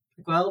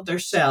 Well,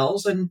 there's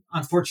sales, and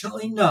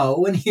unfortunately,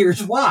 no, and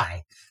here's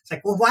why. It's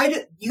like, well, why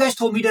did you guys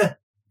told me to?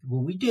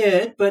 Well, we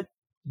did, but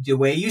the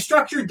way you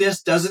structured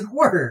this doesn't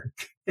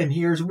work, and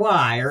here's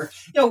why, or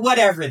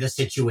whatever the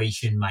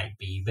situation might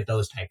be, but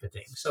those type of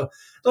things. So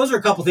those are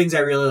a couple things I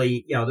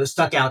really, that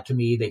stuck out to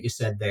me that you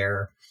said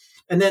there.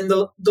 And then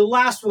the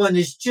last one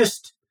is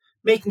just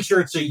making sure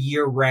it's a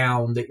year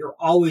round, that you're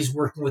always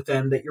working with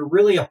them, that you're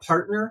really a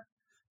partner.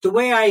 The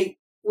way I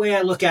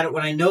look at it,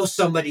 when I know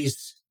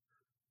somebody's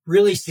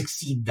really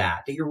succeed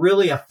that you're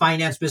really a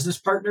finance business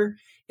partner,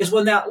 is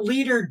when that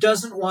leader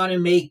doesn't want to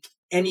make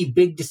any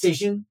big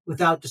decision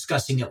without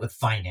discussing it with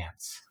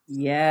finance.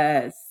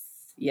 Yes.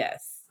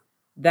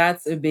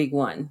 That's a big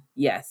one.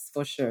 Yes,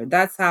 for sure.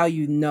 That's how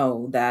you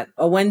know that.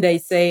 Or when they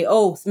say,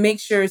 oh, make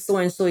sure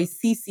so-and-so is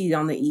CC'd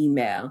on the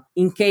email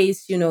in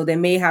case, they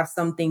may have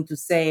something to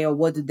say, or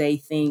what do they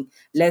think?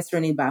 Let's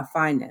run it by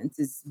finance.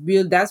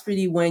 That's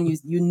really when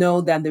you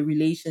know that the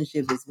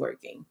relationship is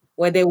working,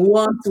 where they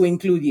want to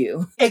include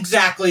you.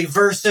 Exactly.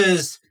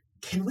 Versus,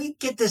 can we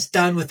get this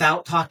done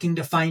without talking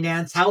to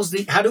finance? How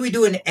do we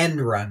do an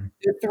end run?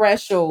 The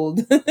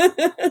threshold.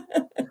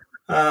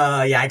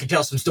 Yeah, I could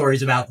tell some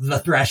stories about the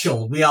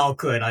threshold. We all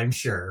could, I'm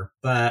sure.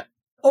 But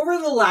over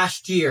the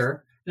last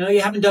year,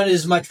 you haven't done it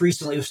as much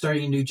recently with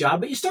starting a new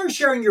job, but you started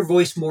sharing your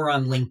voice more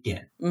on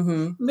LinkedIn.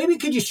 Mm-hmm. Maybe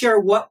could you share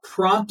what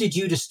prompted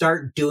you to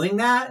start doing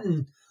that,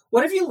 and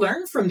what have you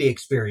learned from the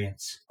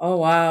experience? Oh,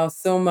 wow.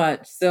 So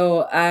much.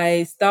 So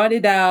I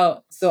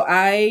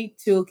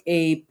took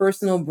a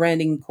personal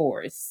branding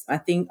course, I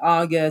think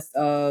August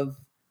of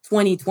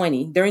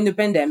 2020 during the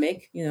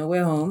pandemic.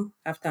 We're home,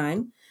 have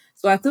time.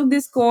 So I took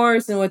this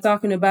course and we're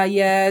talking about,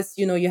 yes,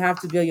 you have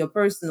to build your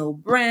personal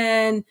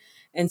brand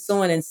and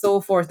so on and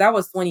so forth. That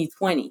was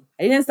 2020.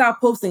 I didn't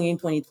start posting in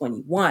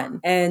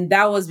 2021. And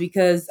that was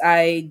because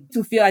I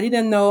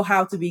didn't know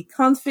how to be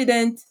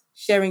confident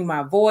sharing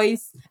my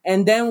voice.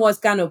 And then what's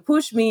kind of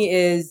pushed me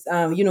is,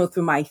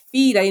 through my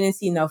feed, I didn't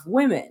see enough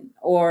women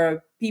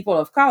or people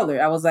of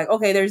color. I was like,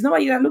 okay, there's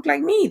nobody that look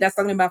like me that's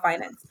talking about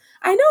finance.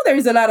 I know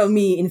there's a lot of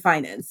me in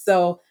finance,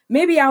 so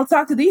maybe I'll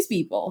talk to these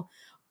people.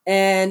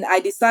 And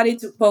I decided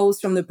to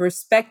post from the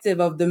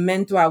perspective of the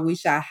mentor I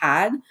wish I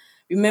had,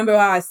 remember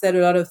how I said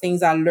a lot of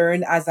things I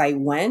learned as I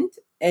went.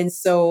 And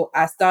so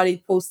I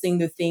started posting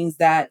the things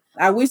that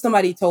I wish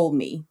somebody told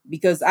me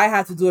because I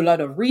had to do a lot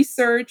of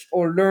research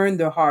or learn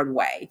the hard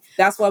way.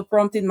 That's what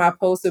prompted my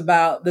post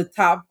about the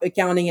top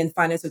accounting and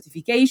finance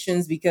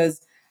certifications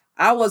because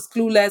I was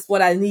clueless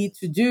what I need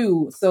to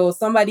do. So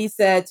somebody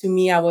said to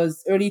me, I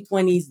was early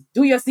 20s,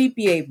 do your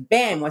CPA,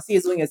 bam, Wassia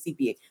is doing a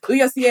CPA. Do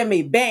your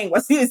CMA, bang,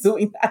 Wassia is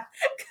doing that.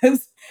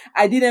 Because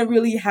I didn't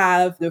really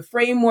have the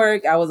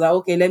framework. I was like,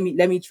 okay, let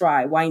me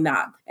try. Why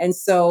not? And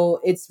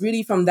so it's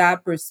really from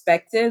that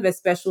perspective,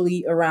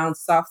 especially around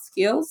soft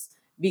skills.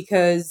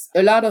 Because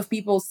a lot of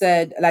people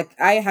said, like,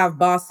 I have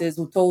bosses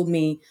who told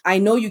me, I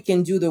know you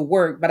can do the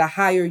work, but I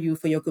hire you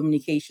for your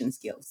communication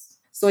skills.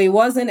 So it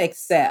wasn't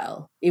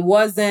Excel. It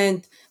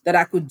wasn't that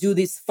I could do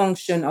this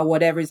function or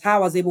whatever. It's how I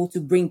was able to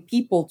bring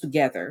people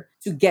together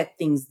to get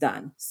things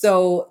done.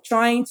 So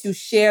trying to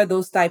share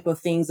those type of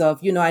things of,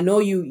 I know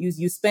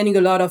you spending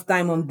a lot of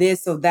time on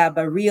this or that,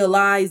 but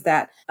realize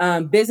that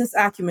business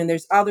acumen,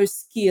 there's other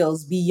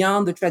skills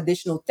beyond the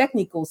traditional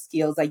technical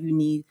skills that you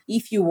need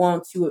if you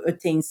want to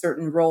attain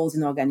certain roles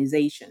in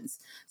organizations.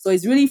 So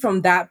it's really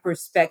from that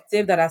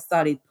perspective that I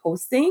started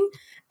posting.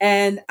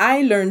 And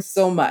I learned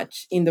so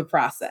much in the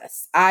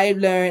process. I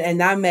learned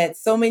and I met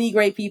so many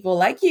great people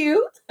like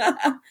you,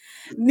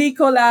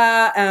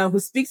 Nicolas, who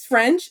speaks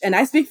French, and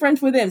I speak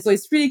French with him. So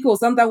it's pretty cool.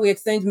 Sometimes we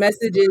exchange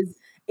messages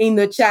in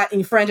the chat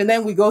in French, and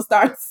then we go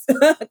start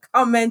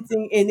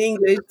commenting in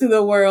English to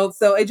the world.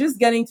 So it's just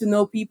getting to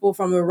know people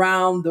from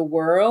around the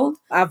world.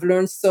 I've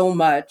learned so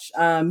much.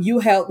 You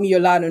helped me a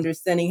lot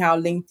understanding how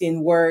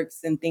LinkedIn works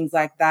and things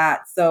like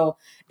that. So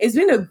it's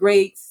been a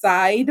great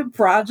side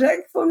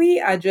project for me.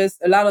 A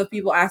lot of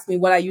people ask me,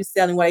 what are you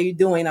selling? What are you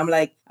doing? I'm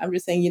like, I'm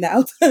just hanging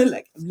out,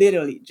 like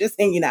literally just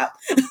hanging out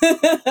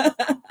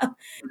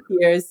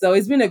here. So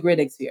it's been a great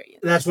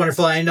experience. That's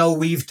wonderful. I know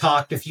we've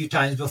talked a few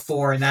times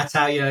before, and that's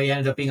how you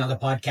ended up being on the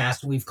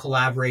podcast. We've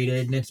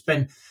collaborated, and it's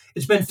been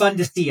fun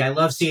to see. I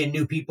love seeing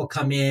new people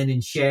come in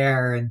and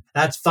share, and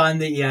that's fun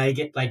that I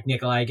get like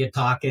Nicola, I get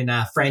talking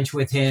French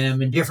with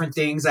him and different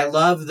things. I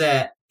love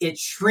that it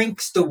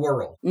shrinks the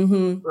world,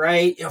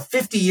 right?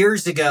 50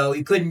 years ago,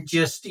 you couldn't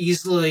just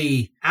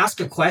easily ask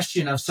a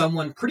question of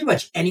someone pretty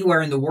much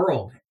anywhere in the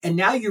world. And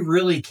now you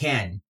really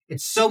can.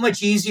 It's so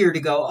much easier to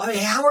go, oh,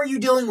 how are you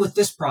dealing with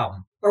this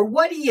problem? Or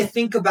what do you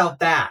think about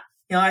that?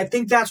 I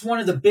think that's one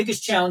of the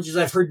biggest challenges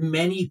I've heard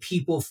many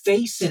people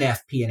face in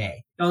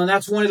FP&A. And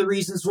that's one of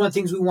the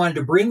things we wanted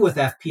to bring with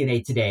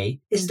FP&A today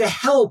is to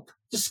help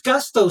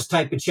discuss those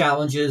type of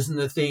challenges and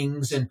the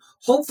things and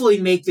hopefully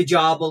make the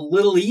job a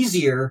little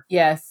easier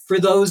for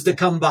those that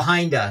come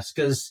behind us.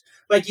 Because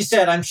like you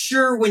said, I'm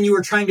sure when you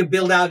were trying to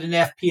build out an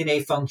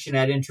FP&A function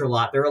at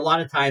Intralot, there are a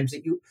lot of times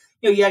that you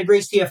had a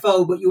great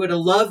CFO, but you would have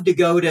loved to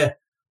go to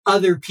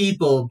other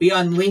people, be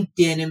on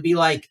LinkedIn and be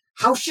like,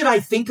 how should I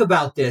think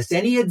about this?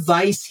 Any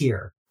advice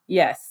here?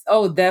 Yes.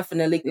 Oh,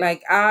 definitely.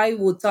 Like I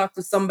would talk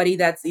to somebody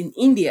that's in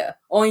India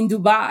or in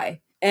Dubai.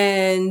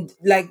 And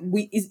like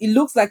it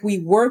looks like we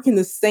work in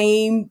the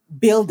same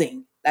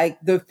building, like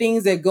the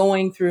things they're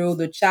going through,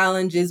 the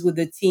challenges with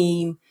the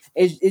team.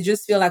 It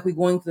just feel like we're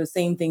going through the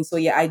same thing. So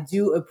yeah, I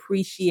do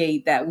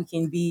appreciate that we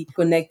can be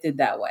connected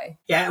that way.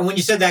 Yeah. And when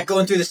you said that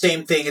going through the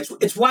same thing,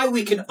 it's why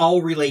we can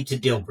all relate to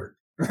Dilbert,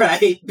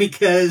 right?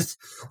 Because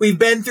we've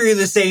been through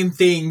the same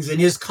things, and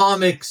his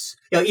comics,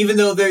 even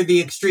though they're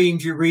the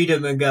extremes, you read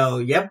them and go,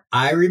 yep,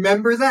 I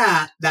remember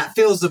that. That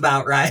feels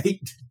about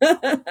right.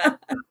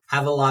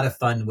 Have a lot of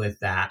fun with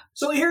that.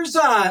 So here's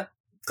a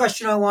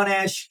question I want to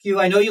ask you.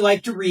 I know you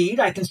like to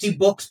read. I can see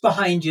books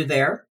behind you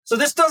there. So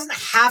this doesn't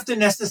have to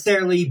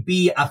necessarily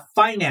be a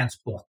finance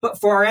book, but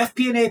for our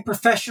FP&A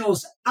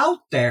professionals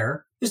out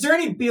there, is there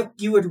any book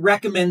you would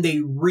recommend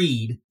they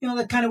read,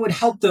 that kind of would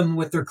help them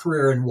with their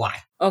career, and why?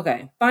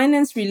 Okay.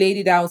 Finance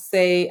related, I'll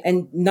say,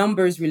 and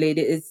numbers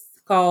related. It's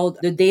called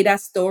The Data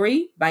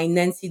Story by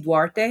Nancy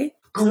Duarte.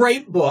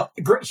 Great book.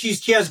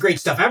 She has great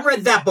stuff. I haven't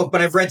read that book,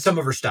 but I've read some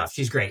of her stuff.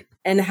 She's great.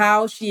 And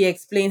how she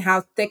explained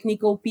how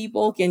technical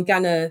people can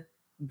kind of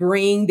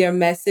bring their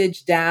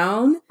message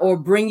down or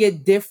bring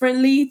it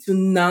differently to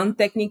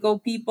non-technical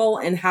people,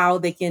 and how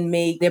they can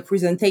make their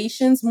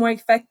presentations more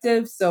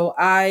effective. So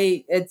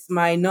it's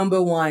my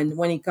number one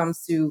when it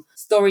comes to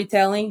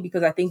storytelling,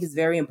 because I think it's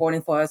very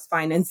important for us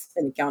finance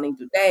and accounting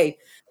today.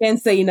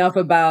 Can't say enough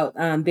about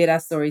data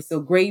stories.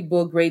 So great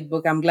book.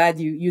 I'm glad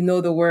you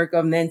know the work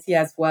of Nancy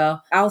as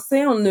well. I'll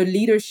say on the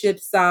leadership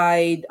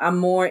side, I'm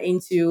more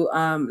into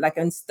like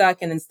Unstuck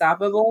and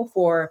Unstoppable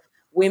for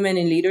women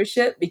in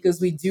leadership, because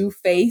we do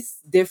face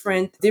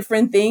different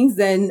things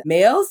than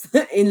males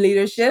in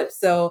leadership.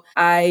 So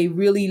I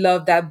really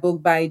love that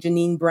book by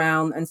Janine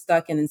Brown,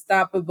 Unstuck and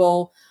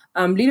Unstoppable.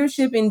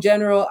 Leadership in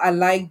general, I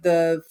like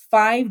the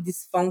 5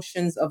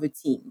 dysfunctions of a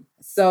team.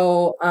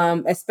 So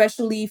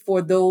especially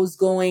for those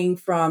going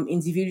from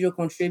individual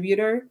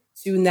contributor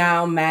to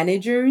now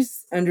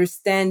managers,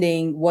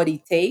 understanding what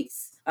it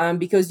takes.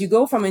 Because you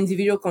go from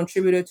individual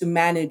contributor to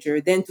manager,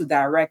 then to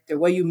director,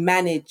 where you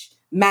manage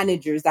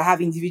managers that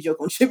have individual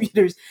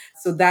contributors.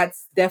 So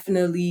that's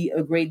definitely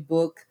a great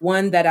book,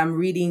 one that I'm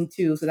reading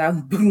too. So that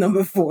was book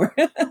number 4.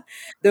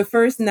 The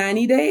first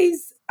 90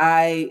 days,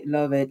 I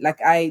love it.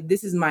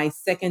 This is my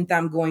second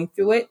time going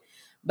through it,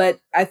 but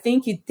I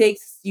think it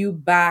takes you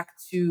back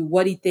to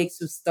what it takes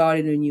to start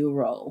in a new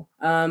role.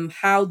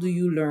 How do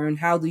you learn?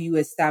 How do you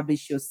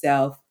establish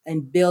yourself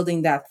and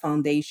building that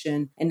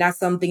foundation? And that's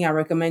something I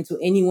recommend to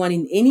anyone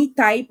in any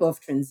type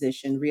of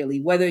transition, really,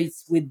 whether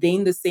it's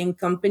within the same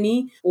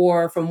company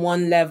or from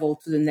one level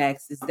to the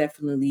next. Is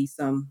definitely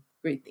some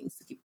great things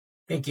to keep.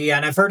 Thank you. Yeah,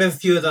 and I've heard of a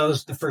few of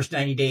those, the first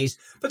 90 days.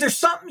 But there's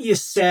something you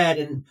said,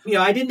 and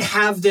I didn't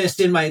have this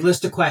in my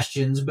list of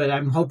questions, but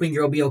I'm hoping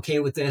you'll be okay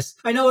with this.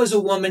 I know as a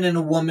woman and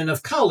a woman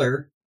of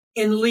color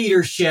in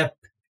leadership,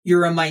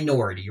 you're a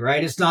minority,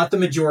 right? It's not the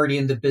majority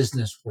in the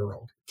business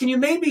world. Can you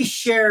maybe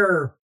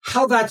share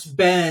how that's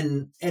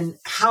been and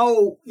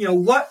how,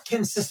 what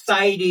can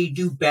society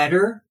do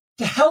better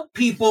to help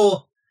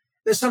people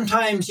that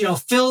sometimes,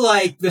 feel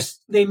like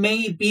they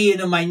may be in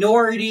a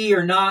minority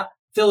or not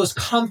feel as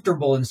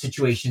comfortable in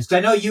situations? Because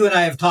I know you and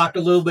I have talked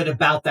a little bit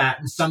about that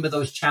and some of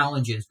those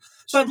challenges.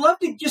 So I'd love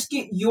to just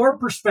get your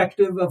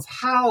perspective of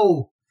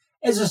how,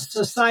 as a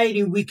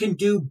society, we can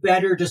do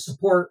better to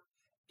support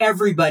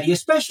everybody,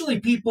 especially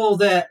people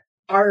that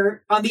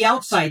are on the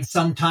outside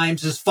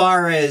sometimes as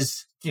far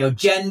as,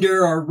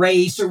 gender or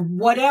race or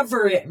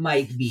whatever it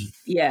might be.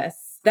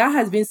 Yes, that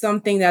has been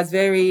something that's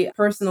very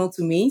personal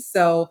to me.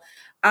 So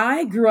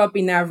I grew up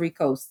in Ivory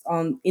Coast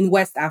in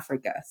West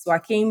Africa. So I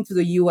came to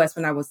the US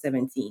when I was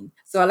 17.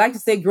 So I like to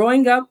say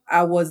growing up,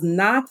 I was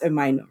not a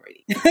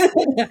minority.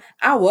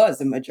 I was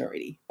a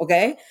majority.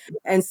 Okay.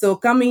 And so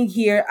coming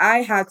here, I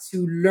had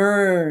to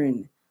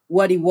learn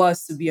what it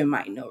was to be a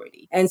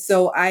minority. And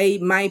so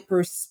my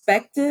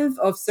perspective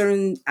of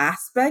certain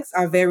aspects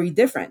are very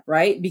different,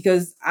 right?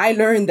 Because I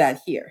learned that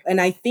here. And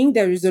I think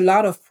there is a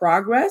lot of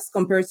progress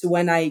compared to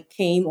when I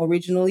came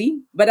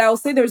originally. But I'll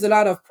say there's a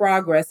lot of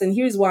progress. And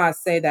here's why I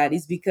say that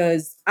is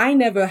because I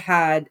never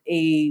had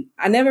a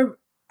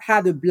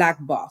black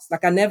boss.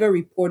 Like I never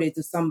reported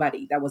to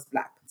somebody that was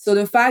black. So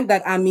the fact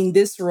that I'm in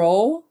this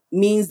role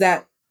means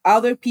that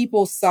other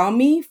people saw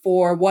me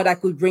for what I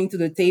could bring to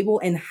the table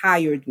and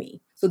hired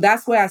me. So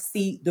that's where I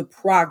see the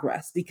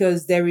progress,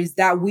 because there is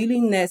that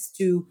willingness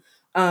to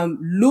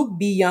look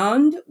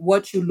beyond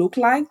what you look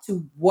like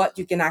to what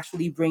you can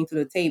actually bring to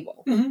the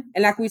table. Mm-hmm.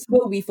 And like we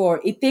spoke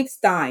before, it takes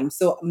time.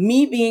 So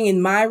me being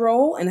in my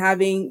role and have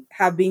been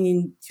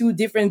in 2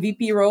 different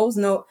VP roles,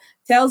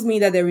 tells me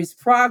that there is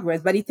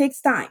progress, but it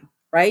takes time,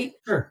 right?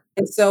 Sure.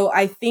 And so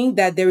I think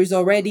that there is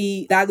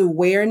already that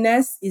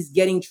awareness is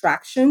getting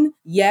traction.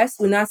 Yes,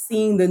 we're not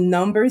seeing the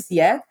numbers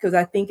yet, because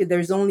I think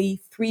there's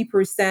only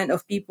 3%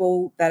 of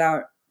 3%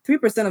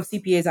 of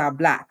CPAs are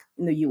black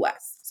in the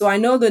US. So I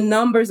know the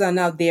numbers are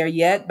not there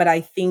yet, but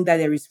I think that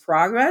there is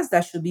progress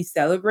that should be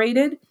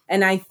celebrated.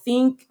 And I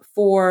think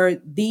for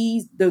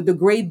the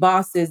great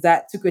bosses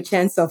that took a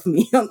chance on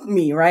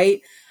me,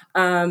 right?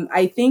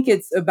 I think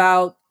it's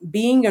about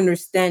being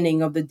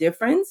understanding of the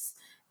difference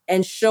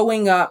and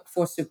showing up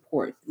for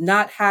support,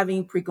 not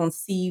having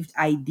preconceived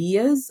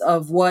ideas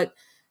of what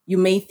you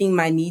may think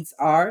my needs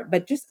are,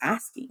 but just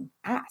ask,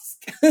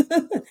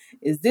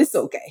 is this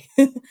okay?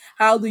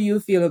 How do you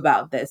feel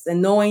about this?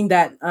 And knowing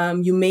that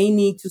you may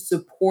need to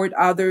support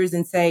others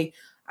and say,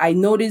 I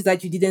noticed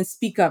that you didn't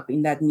speak up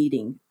in that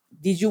meeting.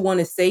 Did you want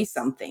to say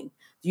something?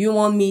 Do you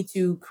want me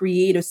to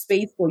create a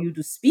space for you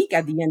to speak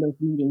at the end of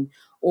the meeting?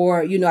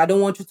 Or, I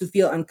don't want you to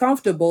feel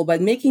uncomfortable,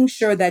 but making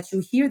sure that you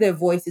hear their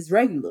voices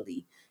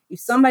regularly. If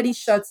somebody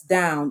shuts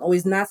down or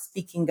is not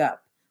speaking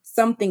up,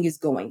 something is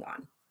going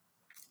on.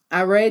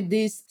 I read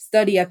this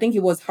study, I think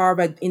it was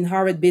Harvard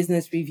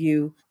Business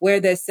Review,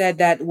 where they said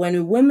that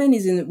when women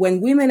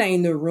are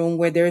in the room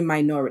where they're a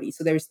minority,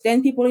 so there's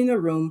 10 people in the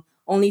room,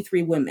 only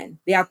 3 women,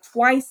 they are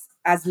twice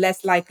as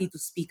less likely to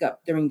speak up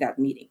during that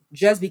meeting,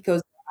 just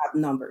because they're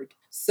outnumbered.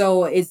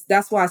 So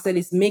that's why I said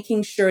it's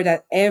making sure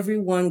that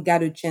everyone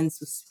got a chance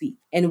to speak.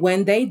 And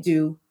when they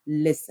do,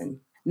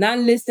 listen. Not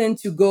listen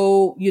to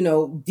go,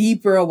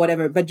 deeper or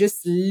whatever, but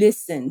just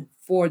listen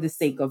for the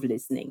sake of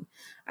listening.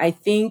 I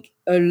think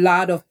a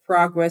lot of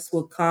progress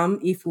will come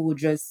if we will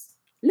just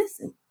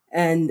listen.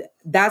 And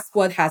that's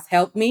what has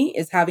helped me,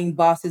 is having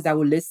bosses that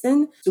will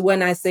listen. So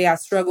when I say I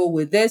struggle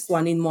with this, or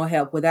I need more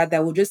help with that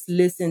will just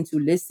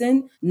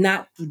listen,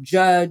 not to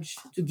judge,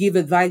 to give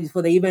advice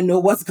before they even know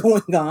what's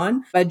going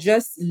on, but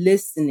just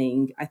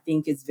listening, I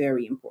think is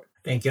very important.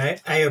 Thank you.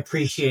 I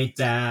appreciate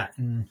that.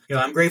 And,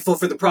 I'm grateful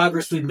for the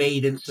progress we've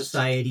made in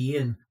society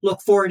and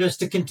look forward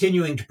to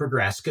continuing to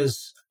progress,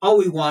 because all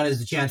we want is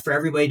the chance for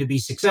everybody to be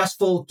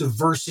successful.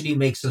 Diversity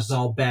makes us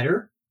all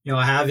better.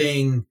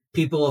 Having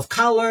people of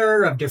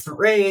color, of different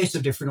race,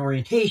 of different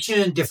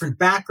orientation, different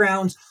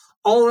backgrounds,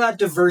 all of that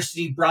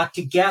diversity brought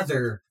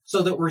together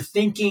so that we're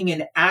thinking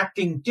and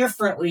acting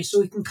differently so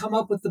we can come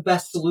up with the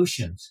best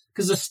solutions.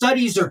 Because the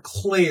studies are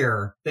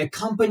clear that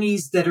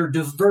companies that are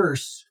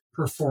diverse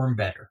perform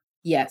better.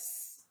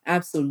 Yes,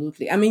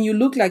 absolutely. I mean, you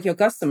look like your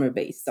customer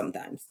base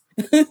sometimes.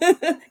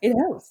 It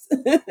helps.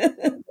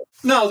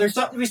 No, there's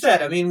something to be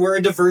said. I mean, we're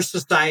a diverse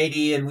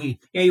society and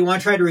you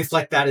want to try to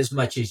reflect that as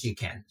much as you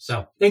can.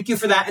 So thank you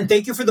for that. And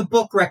thank you for the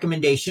book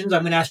recommendations.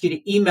 I'm going to ask you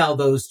to email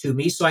those to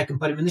me so I can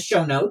put them in the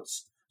show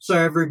notes so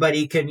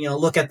everybody can,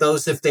 look at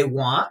those if they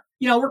want.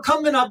 We're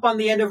coming up on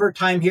the end of our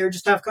time here.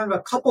 Just have kind of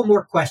a couple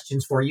more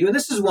questions for you. And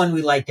this is one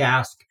we like to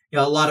ask,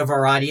 a lot of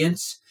our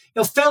audience.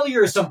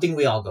 Failure is something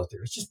we all go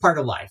through. It's just part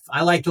of life.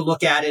 I like to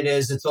look at it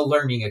as it's a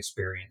learning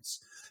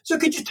experience. So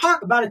could you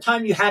talk about a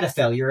time you had a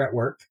failure at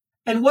work?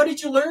 And what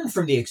did you learn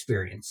from the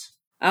experience?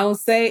 I will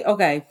say,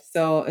 okay,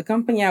 so a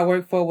company I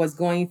worked for was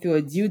going through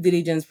a due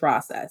diligence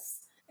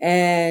process.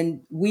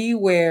 And we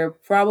were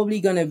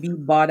probably going to be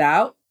bought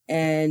out.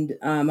 And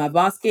my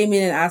boss came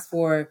in and asked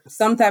for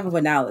some type of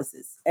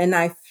analysis. And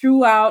I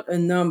threw out a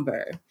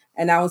number.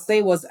 And I would say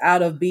it was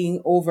out of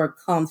being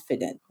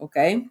overconfident,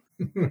 okay?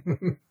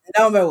 The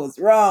number was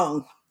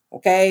wrong,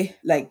 okay?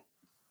 Like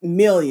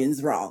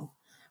millions wrong.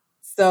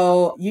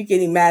 So you can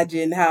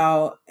imagine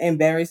how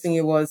embarrassing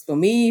it was for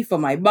me, for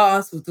my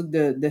boss who took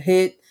the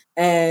hit.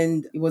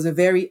 And it was a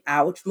very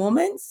ouch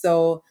moment.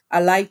 So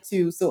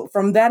so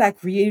from that, I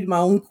created my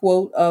own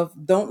quote of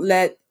don't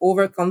let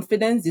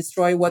overconfidence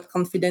destroy what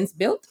confidence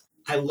built.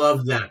 I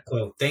love that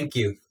quote. Thank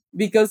you.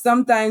 Because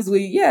sometimes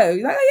we're like, oh,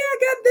 yeah, I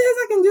got this.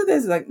 I can do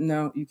this. Like,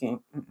 no, you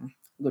can't.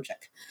 Go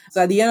check.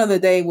 So at the end of the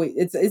day,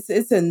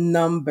 it's a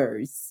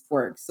numbers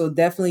work. So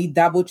definitely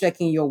double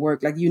checking your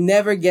work. Like you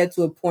never get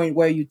to a point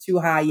where you're too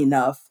high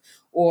enough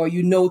or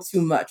you know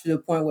too much to the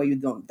point where you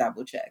don't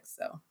double check.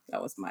 So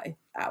that was my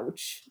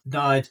ouch.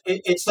 No,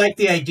 it's like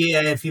the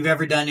idea, if you've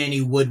ever done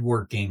any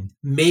woodworking,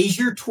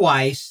 measure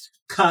twice,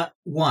 cut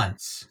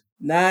once.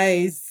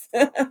 Nice.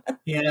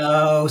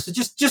 So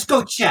just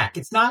go check.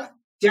 It's not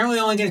generally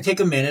only going to take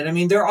a minute. I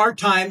mean, there are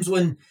times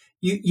when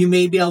you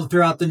may be able to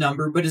throw out the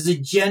number, but as a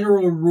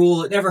general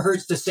rule, it never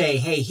hurts to say,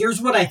 hey,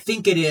 here's what I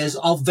think it is.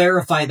 I'll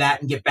verify that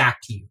and get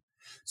back to you.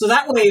 So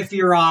that way, if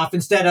you're off,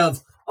 instead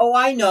of, oh,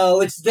 I know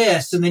it's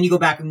this, and then you go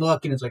back and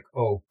look and it's like,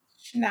 oh,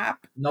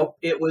 snap. Nope,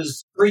 it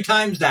was 3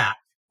 times that.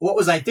 What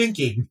was I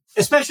thinking?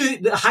 Especially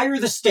the higher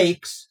the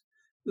stakes,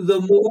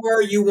 the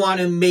more you want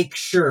to make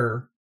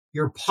sure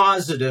you're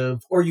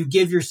positive or you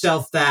give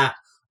yourself that,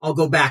 I'll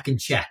go back and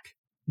check.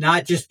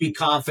 Not just be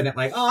confident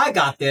like, oh, I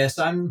got this.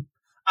 I'm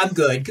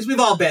good. Because we've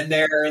all been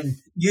there. And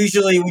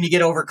usually when you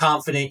get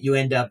overconfident, you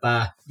end up,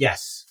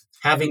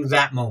 having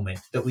that moment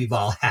that we've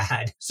all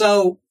had.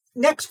 So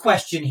next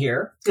question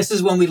here. This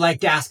is one we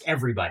like to ask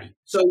everybody.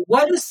 So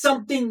what is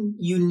something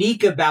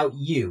unique about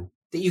you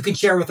that you can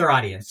share with our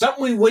audience?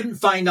 Something we wouldn't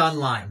find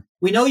online.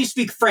 We know you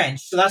speak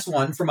French, so that's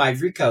one from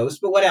Ivory Coast,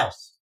 but what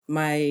else?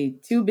 My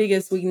 2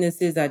 biggest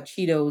weaknesses are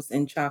Cheetos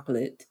and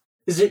chocolate.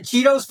 Is it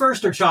Cheetos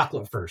first or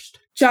chocolate first?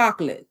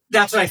 Chocolate.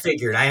 That's what I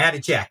figured. I had to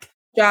check.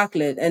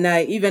 Chocolate. And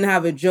I even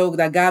have a joke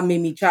that God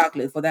made me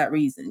chocolate for that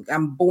reason.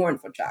 I'm born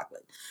for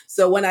chocolate.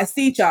 So when I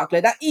see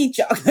chocolate, I eat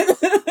chocolate.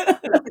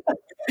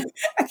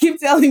 I keep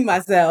telling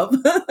myself,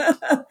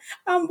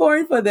 I'm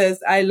born for this.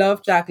 I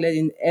love chocolate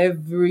in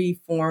every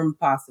form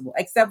possible,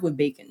 except with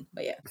bacon.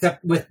 But yeah.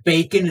 Except with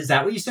bacon, is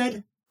that what you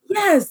said?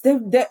 Yes.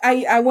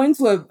 I went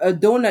to a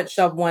donut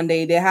shop one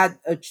day. They had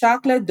a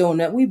chocolate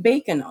donut with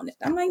bacon on it.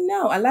 I'm like,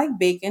 no, I like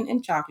bacon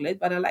and chocolate,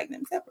 but I like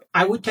them separate.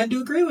 I would tend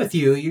to agree with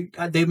you.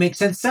 They make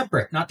sense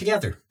separate, not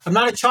together. I'm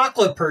not a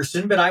chocolate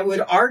person, but I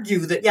would argue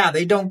that,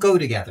 they don't go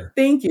together.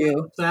 Thank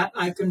you. That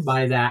I can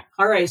buy that.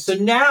 All right. So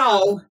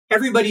now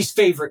everybody's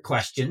favorite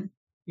question.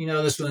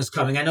 This one is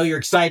coming. I know you're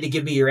excited to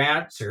give me your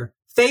answer.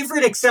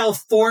 Favorite Excel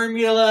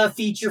formula,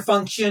 feature,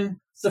 function?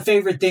 What's the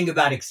favorite thing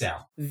about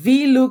Excel?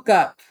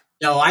 VLOOKUP.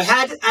 No,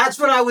 that's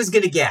what I was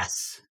going to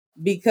guess.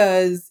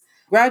 Because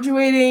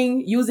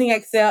graduating using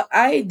Excel,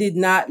 I did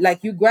not,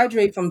 like you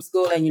graduate from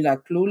school and you're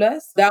like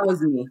clueless. That was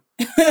me.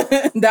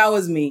 That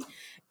was me.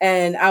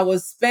 And I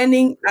was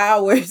spending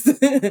hours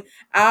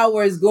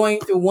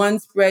going through one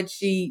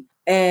spreadsheet.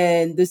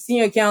 And the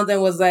senior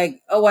accountant was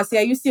like, oh,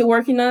 Wassia, are you still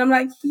working on it? I'm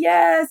like,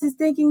 yes, it's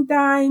taking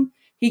time.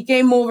 He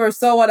came over,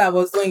 saw what I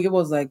was doing. It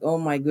was like, oh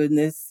my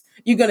goodness.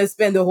 You're going to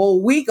spend the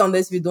whole week on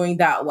this if you're doing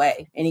that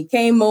way. And he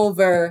came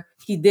over,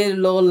 he did a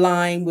little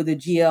line with a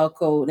GL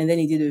code, and then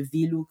he did a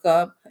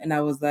VLOOKUP. And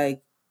I was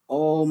like,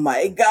 oh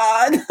my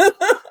God,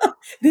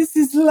 this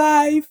is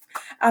life.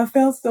 I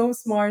felt so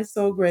smart,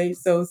 so great.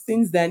 So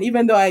since then,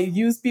 even though I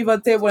use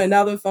pivot table and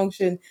other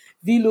function,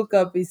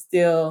 VLOOKUP is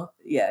still,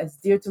 it's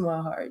dear to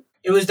my heart.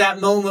 It was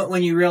that moment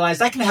when you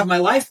realized I can have my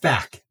life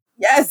back.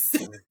 Yes.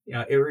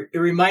 It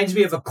reminds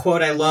me of a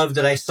quote I love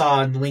that I saw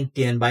on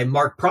LinkedIn by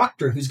Mark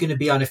Proctor, who's going to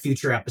be on a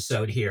future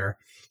episode here.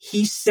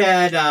 He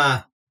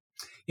said,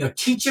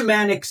 teach a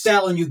man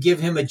Excel and you give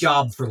him a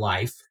job for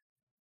life.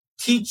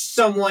 Teach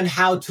someone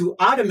how to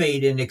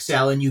automate in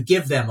Excel and you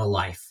give them a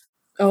life.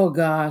 Oh,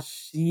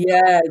 gosh.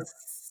 Yes.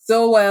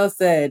 So well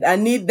said. I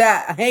need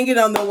that. Hang it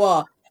on the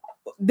wall.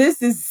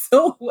 This is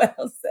so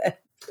well said.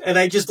 And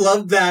I just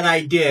love that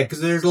idea because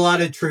there's a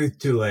lot of truth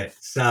to it.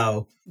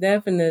 So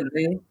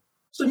definitely.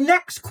 So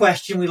next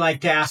question we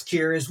like to ask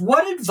here is,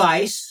 what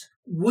advice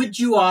would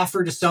you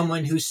offer to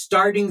someone who's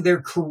starting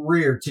their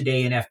career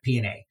today in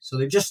FP&A? So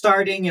they're just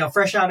starting,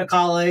 fresh out of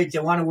college, they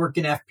want to work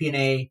in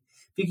FP&A.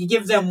 If you could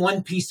give them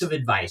one piece of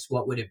advice,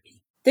 what would it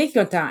be? Take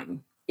your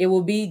time. It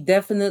will be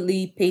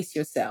definitely pace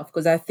yourself,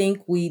 because I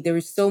think there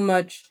is so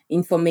much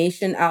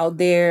information out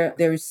there.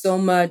 There is so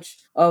much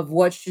of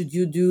what should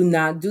you do,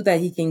 not do,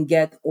 that he can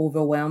get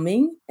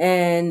overwhelming.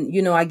 And,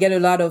 I get a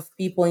lot of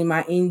people in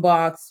my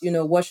inbox,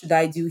 what should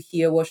I do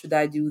here? What should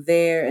I do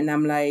there? And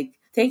I'm like,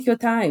 take your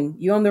time.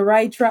 You're on the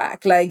right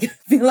track. Like, I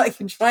feel like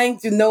you're trying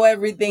to know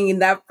everything in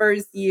that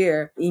first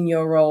year in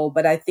your role.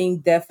 But I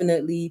think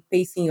definitely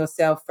pacing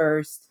yourself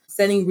first,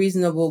 setting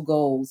reasonable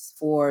goals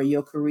for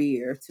your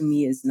career, to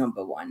me, is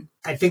number one.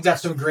 I think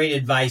that's some great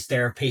advice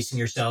there, pacing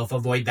yourself,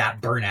 avoid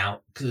that burnout,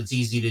 because it's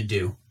easy to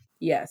do.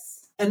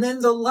 Yes. And then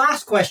the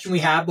last question we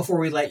have before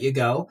we let you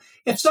go,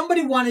 if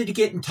somebody wanted to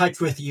get in touch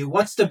with you,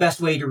 what's the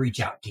best way to reach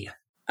out to you?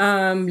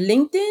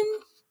 LinkedIn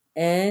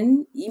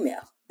and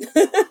email.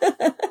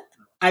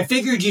 I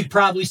figured you'd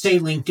probably say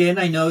LinkedIn.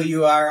 I know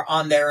you are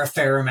on there a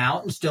fair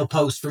amount and still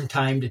post from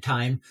time to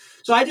time.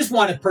 So I just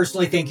want to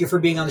personally thank you for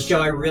being on the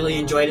show. I really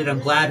enjoyed it. I'm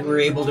glad we were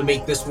able to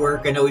make this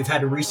work. I know we've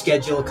had to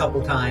reschedule a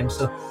couple times.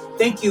 So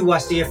thank you,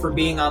 Wassia, for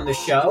being on the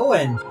show,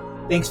 and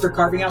thanks for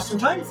carving out some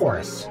time for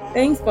us.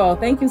 Thanks, Paul.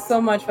 Thank you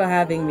so much for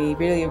having me.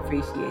 Really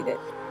appreciate it.